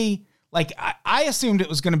randomly... Like, I assumed it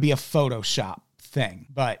was going to be a Photoshop thing,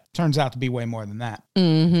 but turns out to be way more than that.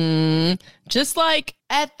 Mm-hmm. Just like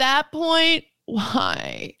at that point,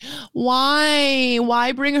 why?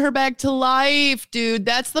 Why bring her back to life, dude?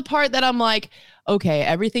 That's the part that I'm like, okay,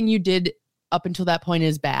 everything you did up until that point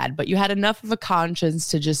is bad, but you had enough of a conscience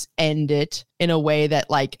to just end it in a way that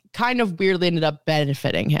like kind of weirdly ended up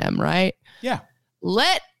benefiting him, right? Yeah.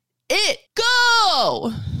 Let it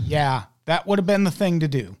go. Yeah. That would have been the thing to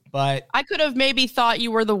do, but I could have maybe thought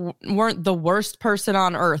you weren't the worst person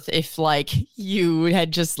on earth if like you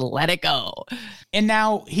had just let it go. And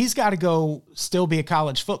now he's got to go still be a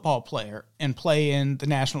college football player and play in the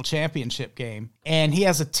national championship game. And he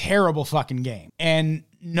has a terrible fucking game. And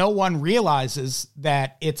no one realizes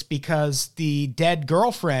that it's because the dead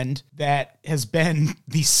girlfriend that has been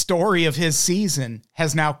the story of his season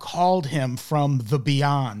has now called him from the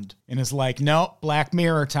beyond and is like, nope, Black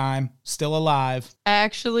Mirror time, still alive.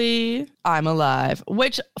 Actually, I'm alive.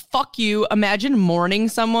 Which, fuck you. Imagine mourning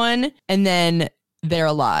someone and then they're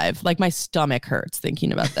alive. Like, my stomach hurts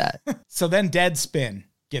thinking about that. So then Deadspin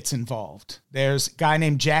gets involved. There's a guy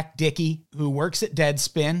named Jack Dickey who works at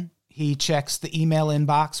Deadspin. He checks the email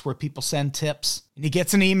inbox where people send tips, and he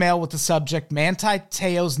gets an email with the subject, Manti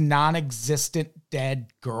Te'o's non-existent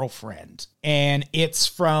dead girlfriend. And it's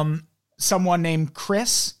from someone named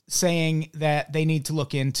Chris saying that they need to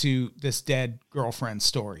look into this dead girlfriend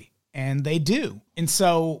story. And they do. And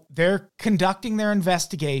so they're conducting their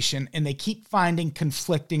investigation, and they keep finding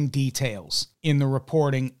conflicting details in the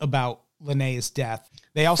reporting about Linnea's death.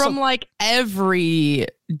 They also from like every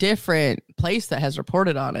different place that has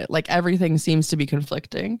reported on it. Like everything seems to be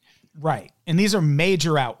conflicting. Right. And these are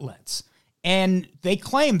major outlets. And they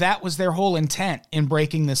claim that was their whole intent in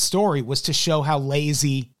breaking this story, was to show how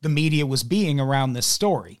lazy the media was being around this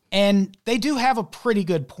story. And they do have a pretty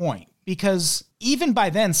good point, because even by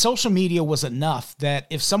then, social media was enough that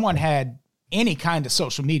if someone had any kind of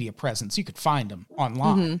social media presence, you could find them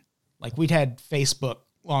online. Mm-hmm. Like, we'd had Facebook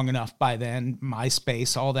long enough by then,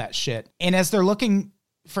 MySpace, all that shit. And as they're looking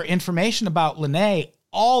for information about Linnea,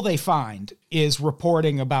 all they find is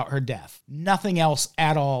reporting about her death. Nothing else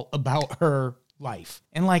at all about her life.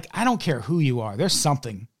 And like, I don't care who you are, there's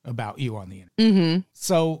something about you on the internet. Mm-hmm.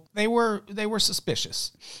 So they were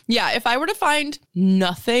suspicious. Yeah, if I were to find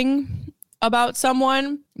nothing about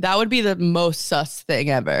someone, that would be the most sus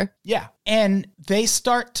thing ever. Yeah. And they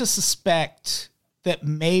start to suspect that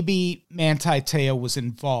maybe Manti Te'o was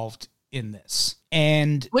involved in this.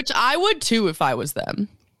 And which I would too if I was them.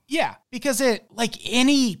 Yeah, because it, like,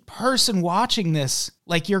 any person watching this,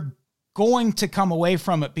 like, you're going to come away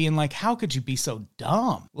from it being like, how could you be so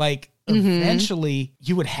dumb? Like, eventually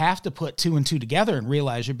you would have to put two and two together and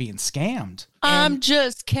realize you're being scammed. I'm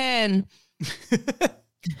just Ken.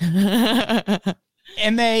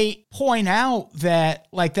 And they point out that,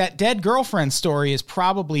 like, that dead girlfriend story is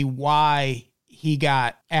probably why he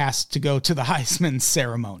got asked to go to the Heisman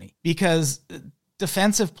ceremony, because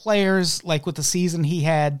defensive players, like with the season he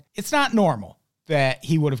had, it's not normal that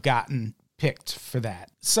he would have gotten picked for that.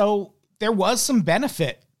 So there was some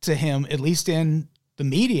benefit to him, at least in the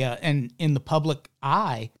media and in the public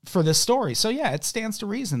eye, for this story. So yeah, it stands to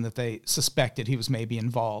reason that they suspected he was maybe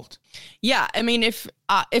involved. Yeah, I mean, if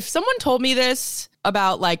someone told me this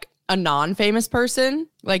about like a non-famous person,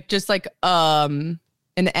 like just like an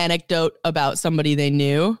anecdote about somebody they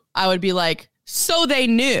knew, I would be like, so they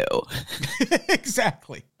knew.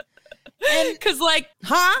 Exactly. And because like,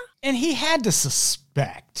 huh? And he had to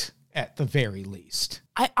suspect at the very least.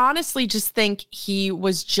 I honestly just think he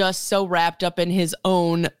was just so wrapped up in his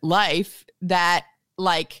own life that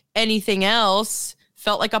like anything else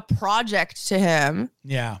felt like a project to him.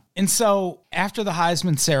 Yeah. And so after the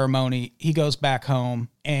Heisman ceremony, he goes back home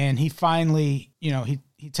and he finally,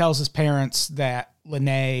 he tells his parents that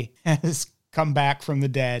Lene has come back from the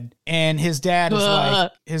dead. And his dad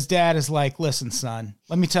is like, listen, son,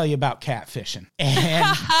 let me tell you about catfishing.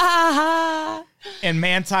 And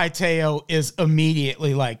Manti Te'o is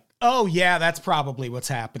immediately like, oh yeah, that's probably what's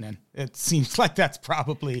happening. It seems like that's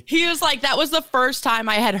probably. He was like, that was the first time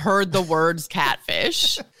I had heard the words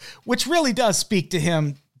catfish. Which really does speak to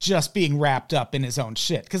him just being wrapped up in his own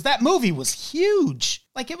shit. Because that movie was huge.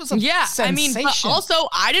 Like, it was a sensation. I mean, but also,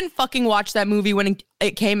 I didn't fucking watch that movie when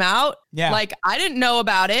it came out. Yeah. Like, I didn't know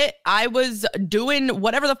about it. I was doing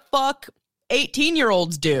whatever the fuck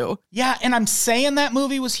 18-year-olds do. Yeah, and I'm saying that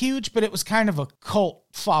movie was huge, but it was kind of a cult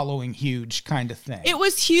following huge kind of thing. It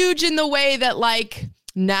was huge in the way that, like,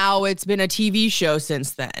 now it's been a TV show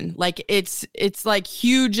since then. Like, it's like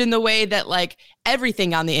huge in the way that, like,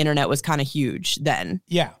 everything on the internet was kind of huge then.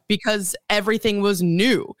 Yeah. Because everything was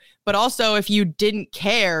new. But also, if you didn't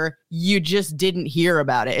care, you just didn't hear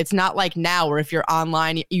about it. It's not like now where if you're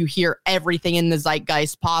online, you hear everything in the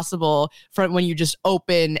zeitgeist possible from when you just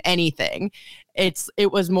open anything.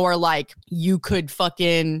 It was more like you could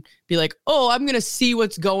fucking be like, oh, I'm going to see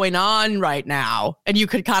what's going on right now. And you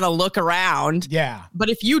could kind of look around. Yeah. But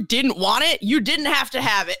if you didn't want it, you didn't have to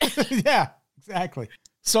have it. Yeah, exactly.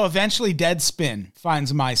 So eventually Deadspin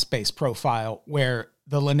finds a MySpace profile where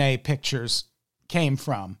the Lene pictures came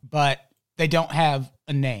from, but they don't have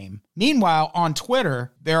a name. Meanwhile, on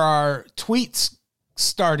Twitter, there are tweets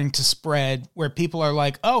starting to spread where people are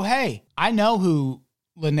like, oh, hey, I know who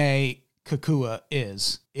Lene Kukua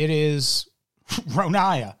is. It is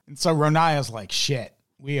Ronaya. And so Ronaya's like, shit,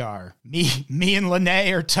 me and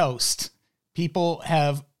Lene are toast. People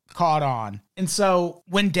have caught on. And so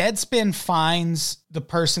when Deadspin finds the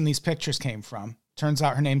person these pictures came from, turns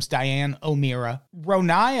out her name's Diane O'Meara.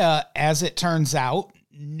 Ronaya, as it turns out,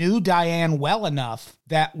 knew Diane well enough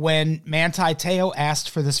that when Manti Te'o asked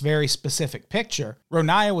for this very specific picture,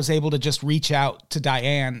 Ronaya was able to just reach out to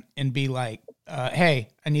Diane and be like, hey,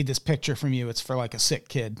 I need this picture from you. It's for like a sick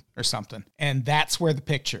kid or something. And that's where the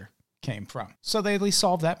picture came from. So they at least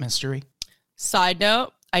solved that mystery. Side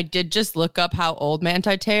note, I did just look up how old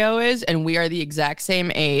Manti Te'o is, and we are the exact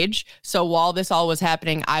same age. So while this all was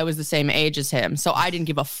happening, I was the same age as him. So I didn't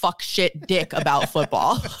give a fuck shit dick about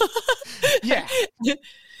football. Yeah.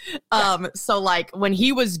 So like when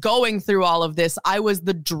he was going through all of this, I was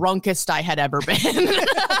the drunkest I had ever been.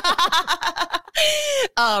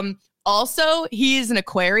 Also, he is an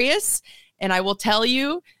Aquarius, and I will tell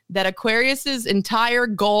you that Aquarius's entire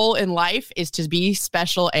goal in life is to be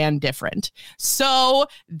special and different. So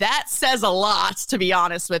that says a lot, to be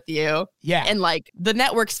honest with you. Yeah. And like the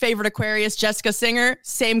network's favorite Aquarius, Jessica Singer,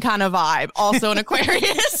 same kind of vibe. Also an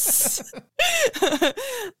Aquarius.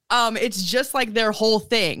 It's just like their whole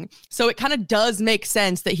thing. So it kind of does make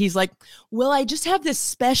sense that he's like, well, I just have this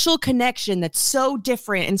special connection that's so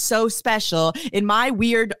different and so special in my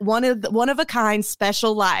weird one of a kind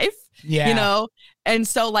special life. Yeah. You know? And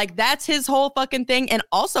so like that's his whole fucking thing. And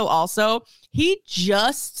also he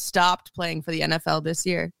just stopped playing for the NFL this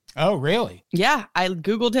year. Oh, really? Yeah. I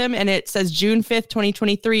Googled him and it says June 5th,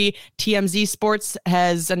 2023, TMZ Sports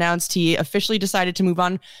has announced he officially decided to move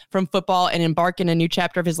on from football and embark in a new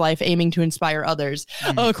chapter of his life, aiming to inspire others.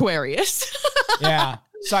 Aquarius. Yeah.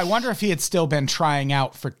 So I wonder if he had still been trying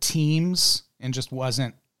out for teams and just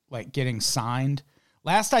wasn't like getting signed.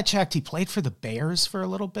 Last I checked, he played for the Bears for a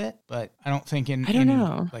little bit, but I don't think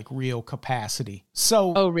in like real capacity.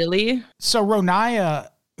 So, oh, really? So Ronaya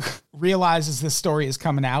realizes this story is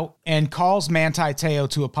coming out and calls Manti Te'o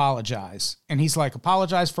to apologize. And he's like,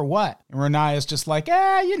 apologize for what? And Ronaya's just like,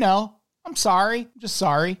 I'm sorry. I'm just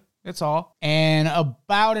sorry. That's all. And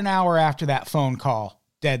about an hour after that phone call,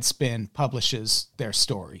 Deadspin publishes their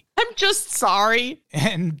story. I'm just sorry.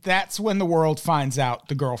 And that's when the world finds out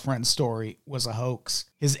the girlfriend story was a hoax.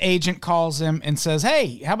 His agent calls him and says,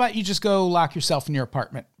 hey, how about you just go lock yourself in your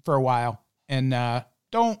apartment for a while and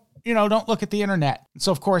don't look at the internet. And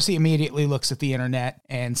so, of course, he immediately looks at the internet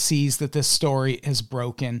and sees that this story has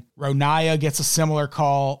broken. Ronaya gets a similar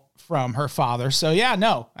call from her father. So, yeah,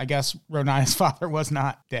 no, I guess Ronaya's father was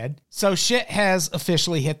not dead. So shit has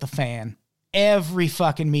officially hit the fan. Every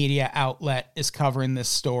fucking media outlet is covering this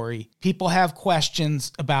story. People have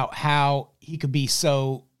questions about how he could be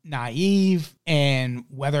so naive and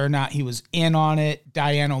whether or not he was in on it.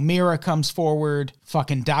 Diane O'Meara comes forward.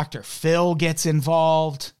 Fucking Dr. Phil gets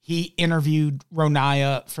involved. He interviewed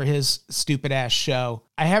Ronaya for his stupid ass show.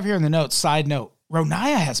 I have here in the notes, side note,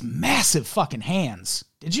 Ronaya has massive fucking hands.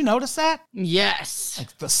 Did you notice that? Yes.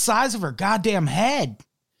 Like the size of her goddamn head.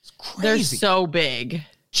 It's crazy. They're so big.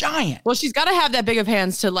 Giant. Well, she's got to have that big of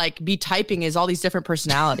hands to like be typing as all these different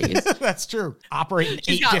personalities. That's true. Operating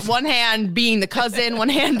She's got one hand being the cousin, one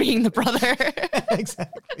hand being the brother.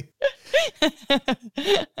 Exactly.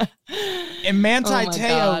 And Manti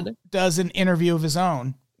Te'o does an interview of his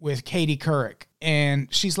own with Katie Couric. And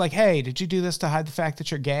she's like, hey, did you do this to hide the fact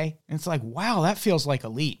that you're gay? And it's like, wow, that feels like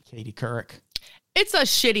elite, Katie Couric. It's a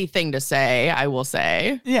shitty thing to say, I will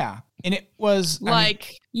say. Yeah. And it was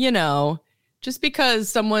just because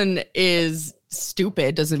someone is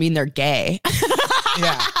stupid doesn't mean they're gay.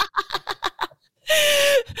 Yeah.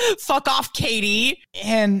 Fuck off, Katie.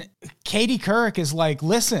 And Katie Couric is like,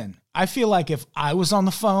 listen, I feel like if I was on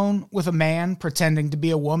the phone with a man pretending to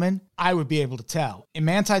be a woman, I would be able to tell. And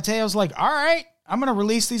Manti Te'o's like, all right, I'm going to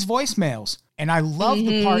release these voicemails. And I love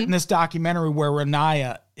the part in this documentary where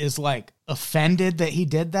Ronaya is like offended that he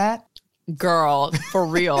did that. Girl, for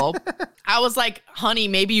real. I was like, honey,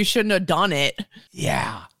 maybe you shouldn't have done it.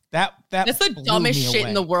 Yeah. That's the dumbest shit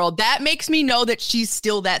in the world. That makes me know that she's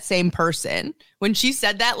still that same person. When she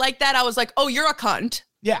said that like that, I was like, oh, you're a cunt.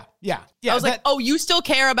 Yeah. I was like, oh, you still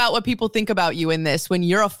care about what people think about you in this when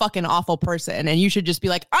you're a fucking awful person. And you should just be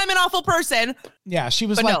like, I'm an awful person. Yeah, she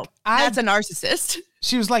was but like, no, that's a narcissist.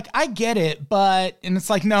 She was like, I get it, but, and it's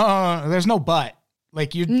like, no, there's no but.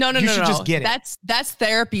 Like you should just get it. That's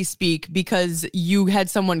therapy speak because you had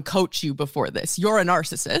someone coach you before this. You're a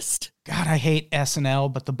narcissist. God, I hate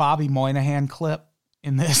SNL, but the Bobby Moynihan clip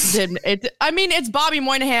in this. It's Bobby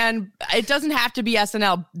Moynihan. It doesn't have to be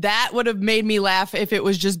SNL. That would have made me laugh if it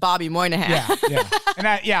was just Bobby Moynihan. Yeah. And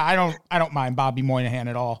I don't mind Bobby Moynihan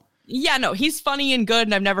at all. Yeah, no, he's funny and good,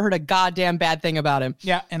 and I've never heard a goddamn bad thing about him.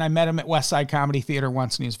 Yeah, and I met him at West Side Comedy Theater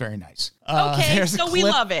once, and he was very nice. Okay, so we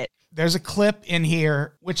love it. There's a clip in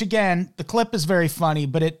here, which again, the clip is very funny,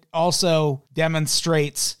 but it also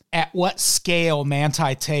demonstrates at what scale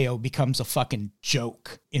Manti Te'o becomes a fucking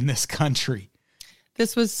joke in this country.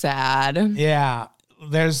 This was sad. Yeah.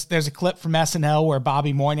 There's a clip from SNL where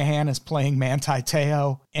Bobby Moynihan is playing Manti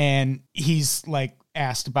Te'o, and he's like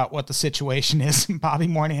asked about what the situation is. And Bobby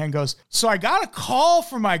Moynihan goes, so I got a call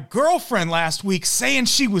from my girlfriend last week saying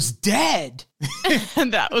she was dead.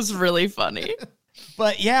 And that was really funny.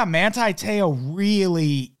 But yeah, Manti Te'o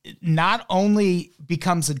really not only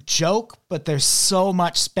becomes a joke, but there's so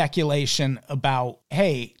much speculation about,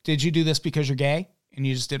 hey, did you do this because you're gay? And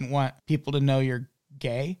you just didn't want people to know you're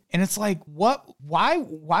gay? And it's like, what? Why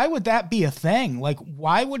would that be a thing? Like,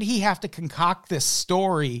 why would he have to concoct this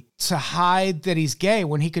story to hide that he's gay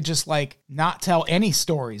when he could just like not tell any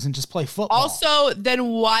stories and just play football? Also, then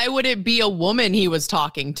why would it be a woman he was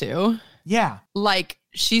talking to? Yeah. Like,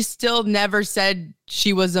 she still never said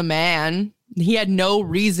she was a man. He had no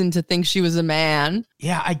reason to think she was a man.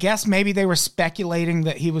 Yeah, I guess maybe they were speculating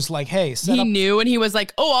that he was like, hey, he knew, and he was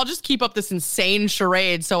like, oh, I'll just keep up this insane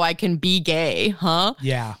charade so I can be gay, huh?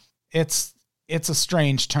 Yeah, it's a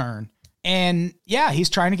strange turn. And yeah, he's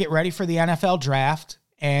trying to get ready for the NFL draft,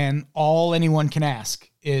 and all anyone can ask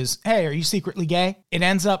is, hey, are you secretly gay? It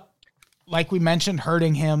ends up, like we mentioned,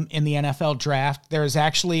 hurting him in the NFL draft. There's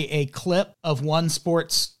actually a clip of one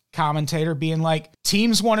sports commentator being like,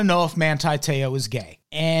 teams want to know if Manti Te'o is gay.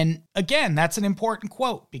 And again, that's an important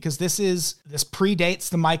quote because this predates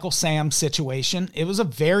the Michael Sam situation. It was a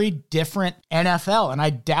very different NFL, and I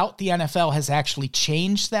doubt the NFL has actually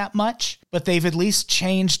changed that much, but they've at least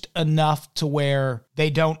changed enough to where they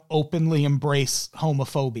don't openly embrace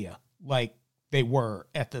homophobia like they were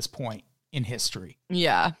at this point in history.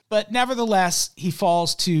 Yeah. But nevertheless, he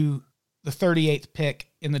falls to the 38th pick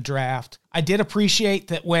in the draft. I did appreciate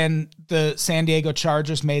that when the San Diego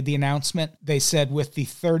Chargers made the announcement, they said with the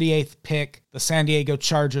 38th pick, the San Diego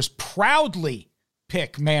Chargers proudly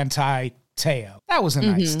pick Manti Te'o. That was a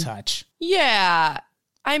nice touch. Yeah.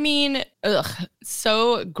 I mean,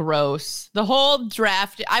 so gross. The whole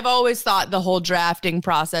draft, I've always thought the whole drafting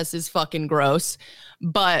process is fucking gross,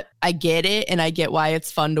 but I get it and I get why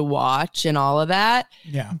it's fun to watch and all of that.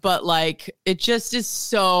 Yeah. But like, it just is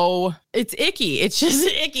it's icky. It's just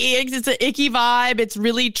icky. It's an icky vibe. It's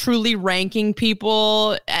really truly ranking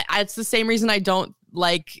people. It's the same reason I don't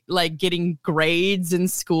like getting grades in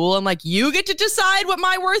school. I'm like, you get to decide what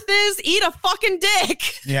my worth is? Eat a fucking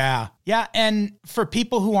dick. Yeah. Yeah. And for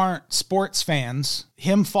people who aren't sports fans,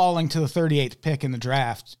 him falling to the 38th pick in the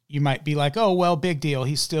draft, you might be like, oh, well, big deal.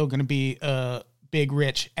 He's still going to be a big,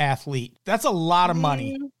 rich athlete. That's a lot of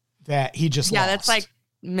money that he just lost. Yeah, that's like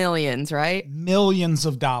millions, right? Millions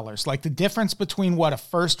of dollars. Like the difference between what a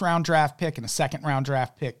first round draft pick and a second round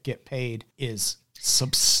draft pick get paid is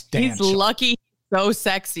substantial. He's lucky. So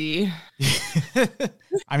sexy.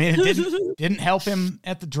 I mean, it didn't help him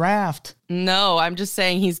at the draft. No, I'm just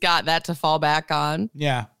saying he's got that to fall back on.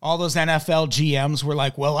 Yeah. All those NFL GMs were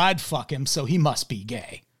like, well, I'd fuck him, so he must be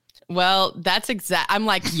gay. Well, I'm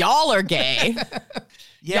like, y'all are gay.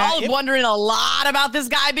 Y'all wondering a lot about this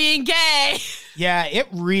guy being gay. Yeah, it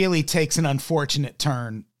really takes an unfortunate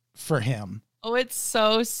turn for him. Oh, it's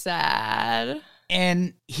so sad.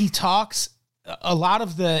 And he talks... A lot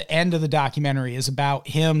of the end of the documentary is about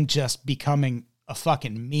him just becoming a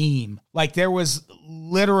fucking meme. Like there was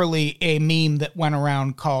literally a meme that went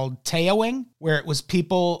around called Taoing, where it was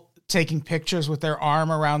people taking pictures with their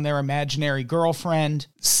arm around their imaginary girlfriend.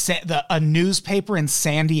 A newspaper in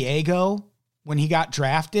San Diego, when he got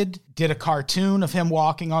drafted, did a cartoon of him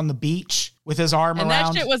walking on the beach with his arm around. And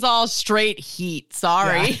that shit was all straight heat.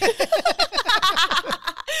 Sorry. Yeah.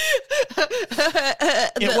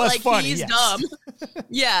 It was like, funny. He's yes. dumb.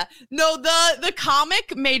 Yeah. No, the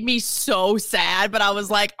comic made me so sad, but I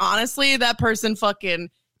was like, honestly, that person fucking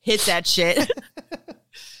hit that shit.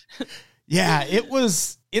 Yeah,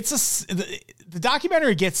 the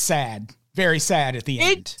documentary gets sad. Very sad at the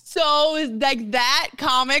end. It's so like that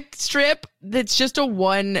comic strip that's just a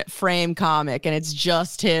one frame comic and it's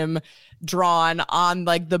just him drawn on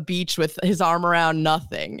like the beach with his arm around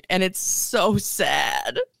nothing. And it's so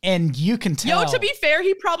sad. And you can tell. Yo, to be fair,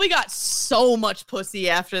 he probably got so much pussy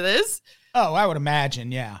after this. Oh, I would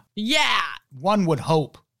imagine. Yeah. Yeah. One would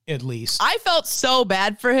hope, at least. I felt so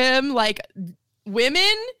bad for him. Like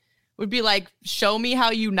women would be like, show me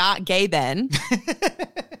how you not gay then.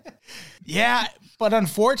 Yeah. But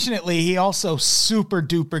unfortunately, he also super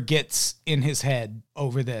duper gets in his head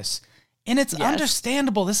over this. And it's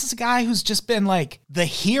understandable. This is a guy who's just been like the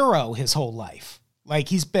hero his whole life. Like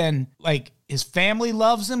he's been like, his family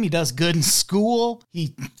loves him. He does good in school.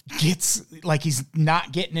 He gets like, he's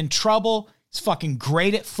not getting in trouble. He's fucking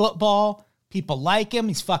great at football. People like him.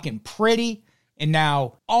 He's fucking pretty. And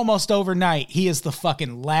now almost overnight, he is the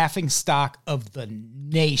fucking laughing stock of the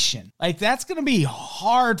nation. Like that's going to be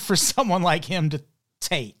hard for someone like him to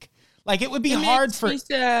take. Like it would be hard for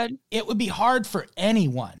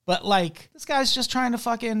anyone, but like this guy's just trying to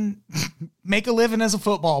fucking make a living as a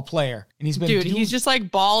football player, and he's just like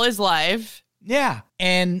ball his life. Yeah,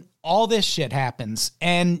 and all this shit happens,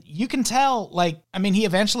 and you can tell. Like, I mean, he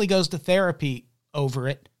eventually goes to therapy over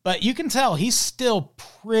it, but you can tell he's still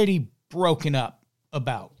pretty broken up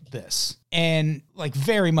about this, and like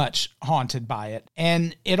very much haunted by it,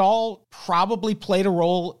 and it all probably played a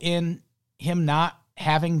role in him not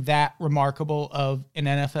having that remarkable of an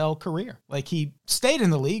NFL career. Like he stayed in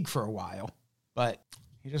the league for a while, but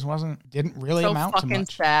he just didn't really amount to much. Fucking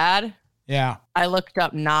sad. Yeah. I looked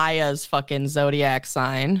up Naya's fucking zodiac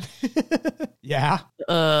sign. Yeah.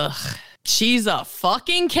 Ugh. She's a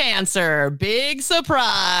fucking Cancer. Big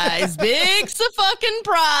surprise. Big fucking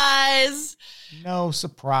prize. No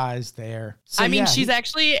surprise there. So, I mean, she's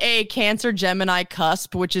actually a Cancer Gemini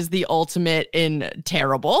cusp, which is the ultimate in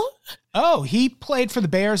terrible. Oh, he played for the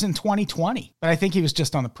Bears in 2020, but I think he was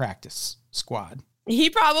just on the practice squad. He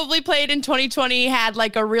probably played in 2020, had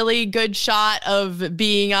like a really good shot of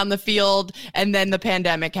being on the field, and then the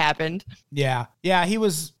pandemic happened. Yeah. Yeah, he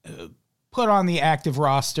was put on the active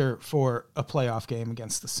roster for a playoff game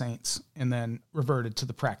against the Saints and then reverted to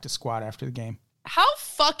the practice squad after the game. How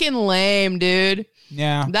fucking lame, dude.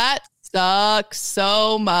 Yeah. That sucks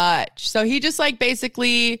so much. So he just like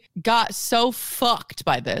basically got so fucked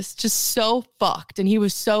by this, just so fucked. And he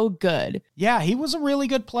was so good. Yeah, he was a really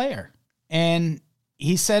good player. And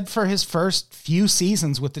he said for his first few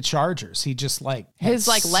seasons with the Chargers, he just like his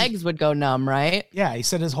like legs would go numb, right? Yeah, he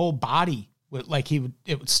said his whole body would like it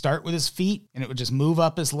would start with his feet and it would just move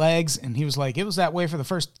up his legs. And he was like, it was that way for the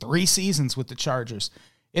first 3 seasons with the Chargers.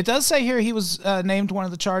 It does say here he was named one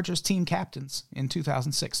of the Chargers team captains in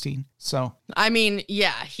 2016. So, I mean,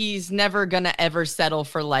 yeah, he's never going to ever settle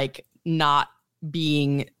for like not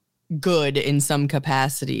being good in some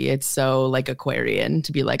capacity. It's so like Aquarian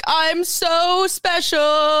to be like, I'm so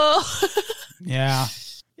special. Yeah.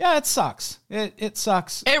 Yeah, it sucks. It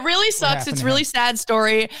sucks. It really sucks. It's a really sad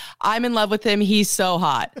story. I'm in love with him. He's so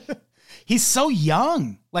hot. He's so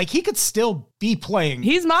young. Like, he could still be playing.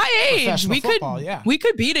 He's my age. We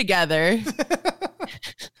could be together.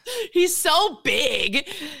 He's so big.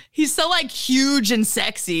 He's so like huge and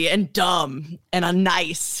sexy and dumb and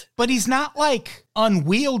nice. But he's not like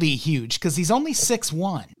unwieldy huge because he's only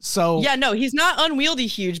 6'1". So yeah, no, he's not unwieldy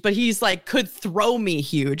huge, but he's like could throw me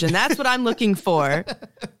huge, and that's what I'm looking for.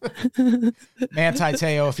 Manti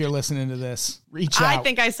Te'o, if you're listening to this, reach out. I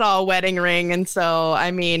think I saw a wedding ring, and so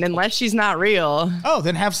I mean, unless she's not real. Oh,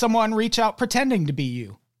 then have someone reach out pretending to be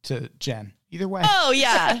you to Jen. Either way. Oh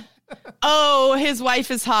yeah. Oh, his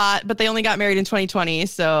wife is hot, but they only got married in 2020,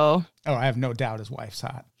 so. Oh, I have no doubt his wife's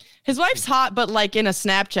hot. His wife's hot, but like in a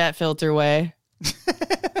Snapchat filter way.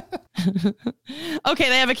 Okay,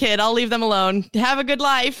 they have a kid. I'll leave them alone. Have a good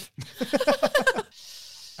life.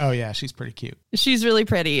 Oh, yeah, she's pretty cute. She's really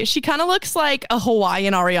pretty. She kind of looks like a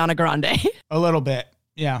Hawaiian Ariana Grande. A little bit.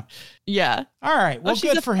 Yeah. Yeah. All right. Well,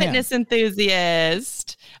 good for him. She's a fitness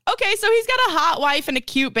enthusiast. Okay, so he's got a hot wife and a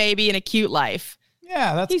cute baby and a cute life.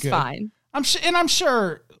 Yeah, that's He's good. fine. I'm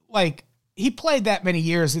sure, like, he played that many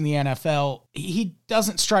years in the NFL. He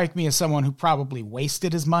doesn't strike me as someone who probably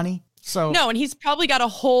wasted his money. So no, and he's probably got a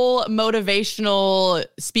whole motivational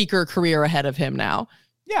speaker career ahead of him now.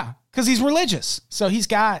 Yeah, because he's religious. So he's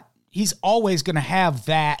always going to have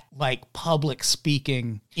that like public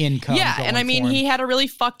speaking income. Yeah, and I mean, he had a really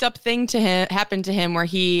fucked up thing happen to him where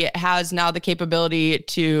he has now the capability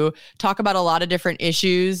to talk about a lot of different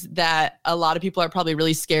issues that a lot of people are probably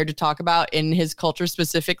really scared to talk about in his culture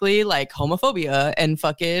specifically, like homophobia and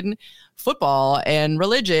fucking football and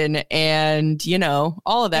religion and, you know,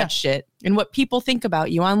 all of that shit and what people think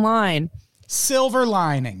about you online. Silver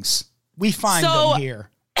linings. We find them here.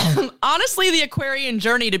 Honestly, the Aquarian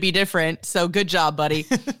journey to be different. So good job, buddy.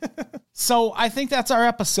 So I think that's our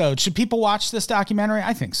episode. Should people watch this documentary?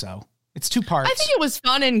 I think so. It's 2 parts. I think it was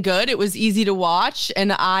fun and good. It was easy to watch,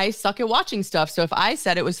 and I suck at watching stuff. So if I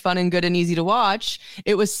said it was fun and good and easy to watch,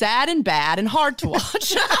 it was sad and bad and hard to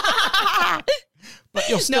watch. But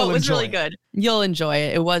you'll still it was enjoy really good. You'll enjoy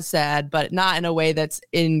it. It was sad, but not in a way that's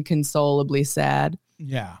inconsolably sad.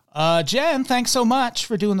 Yeah. Jen, thanks so much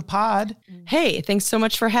for doing the pod. Hey, thanks so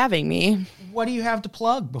much for having me. What do you have to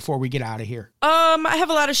plug before we get out of here? I have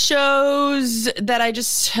a lot of shows that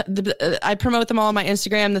I promote them all on my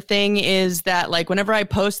Instagram. The thing is that like whenever I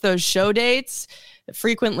post those show dates, it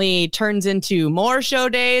frequently turns into more show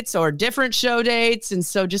dates or different show dates. And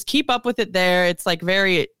so just keep up with it there. It's like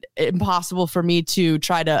very impossible for me to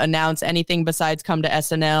try to announce anything besides come to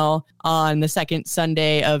SNL on the second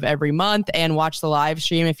Sunday of every month and watch the live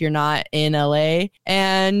stream if you're not in LA.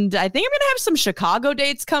 And I think I'm going to have some Chicago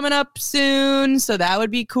dates coming up soon. So that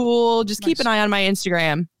would be cool. Just keep an eye on my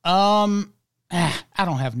Instagram. I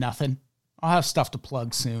don't have nothing. I'll have stuff to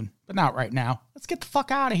plug soon, but not right now. Let's get the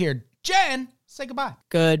fuck out of here. Jen, say goodbye.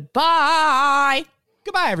 Goodbye.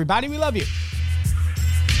 Goodbye, everybody. We love you.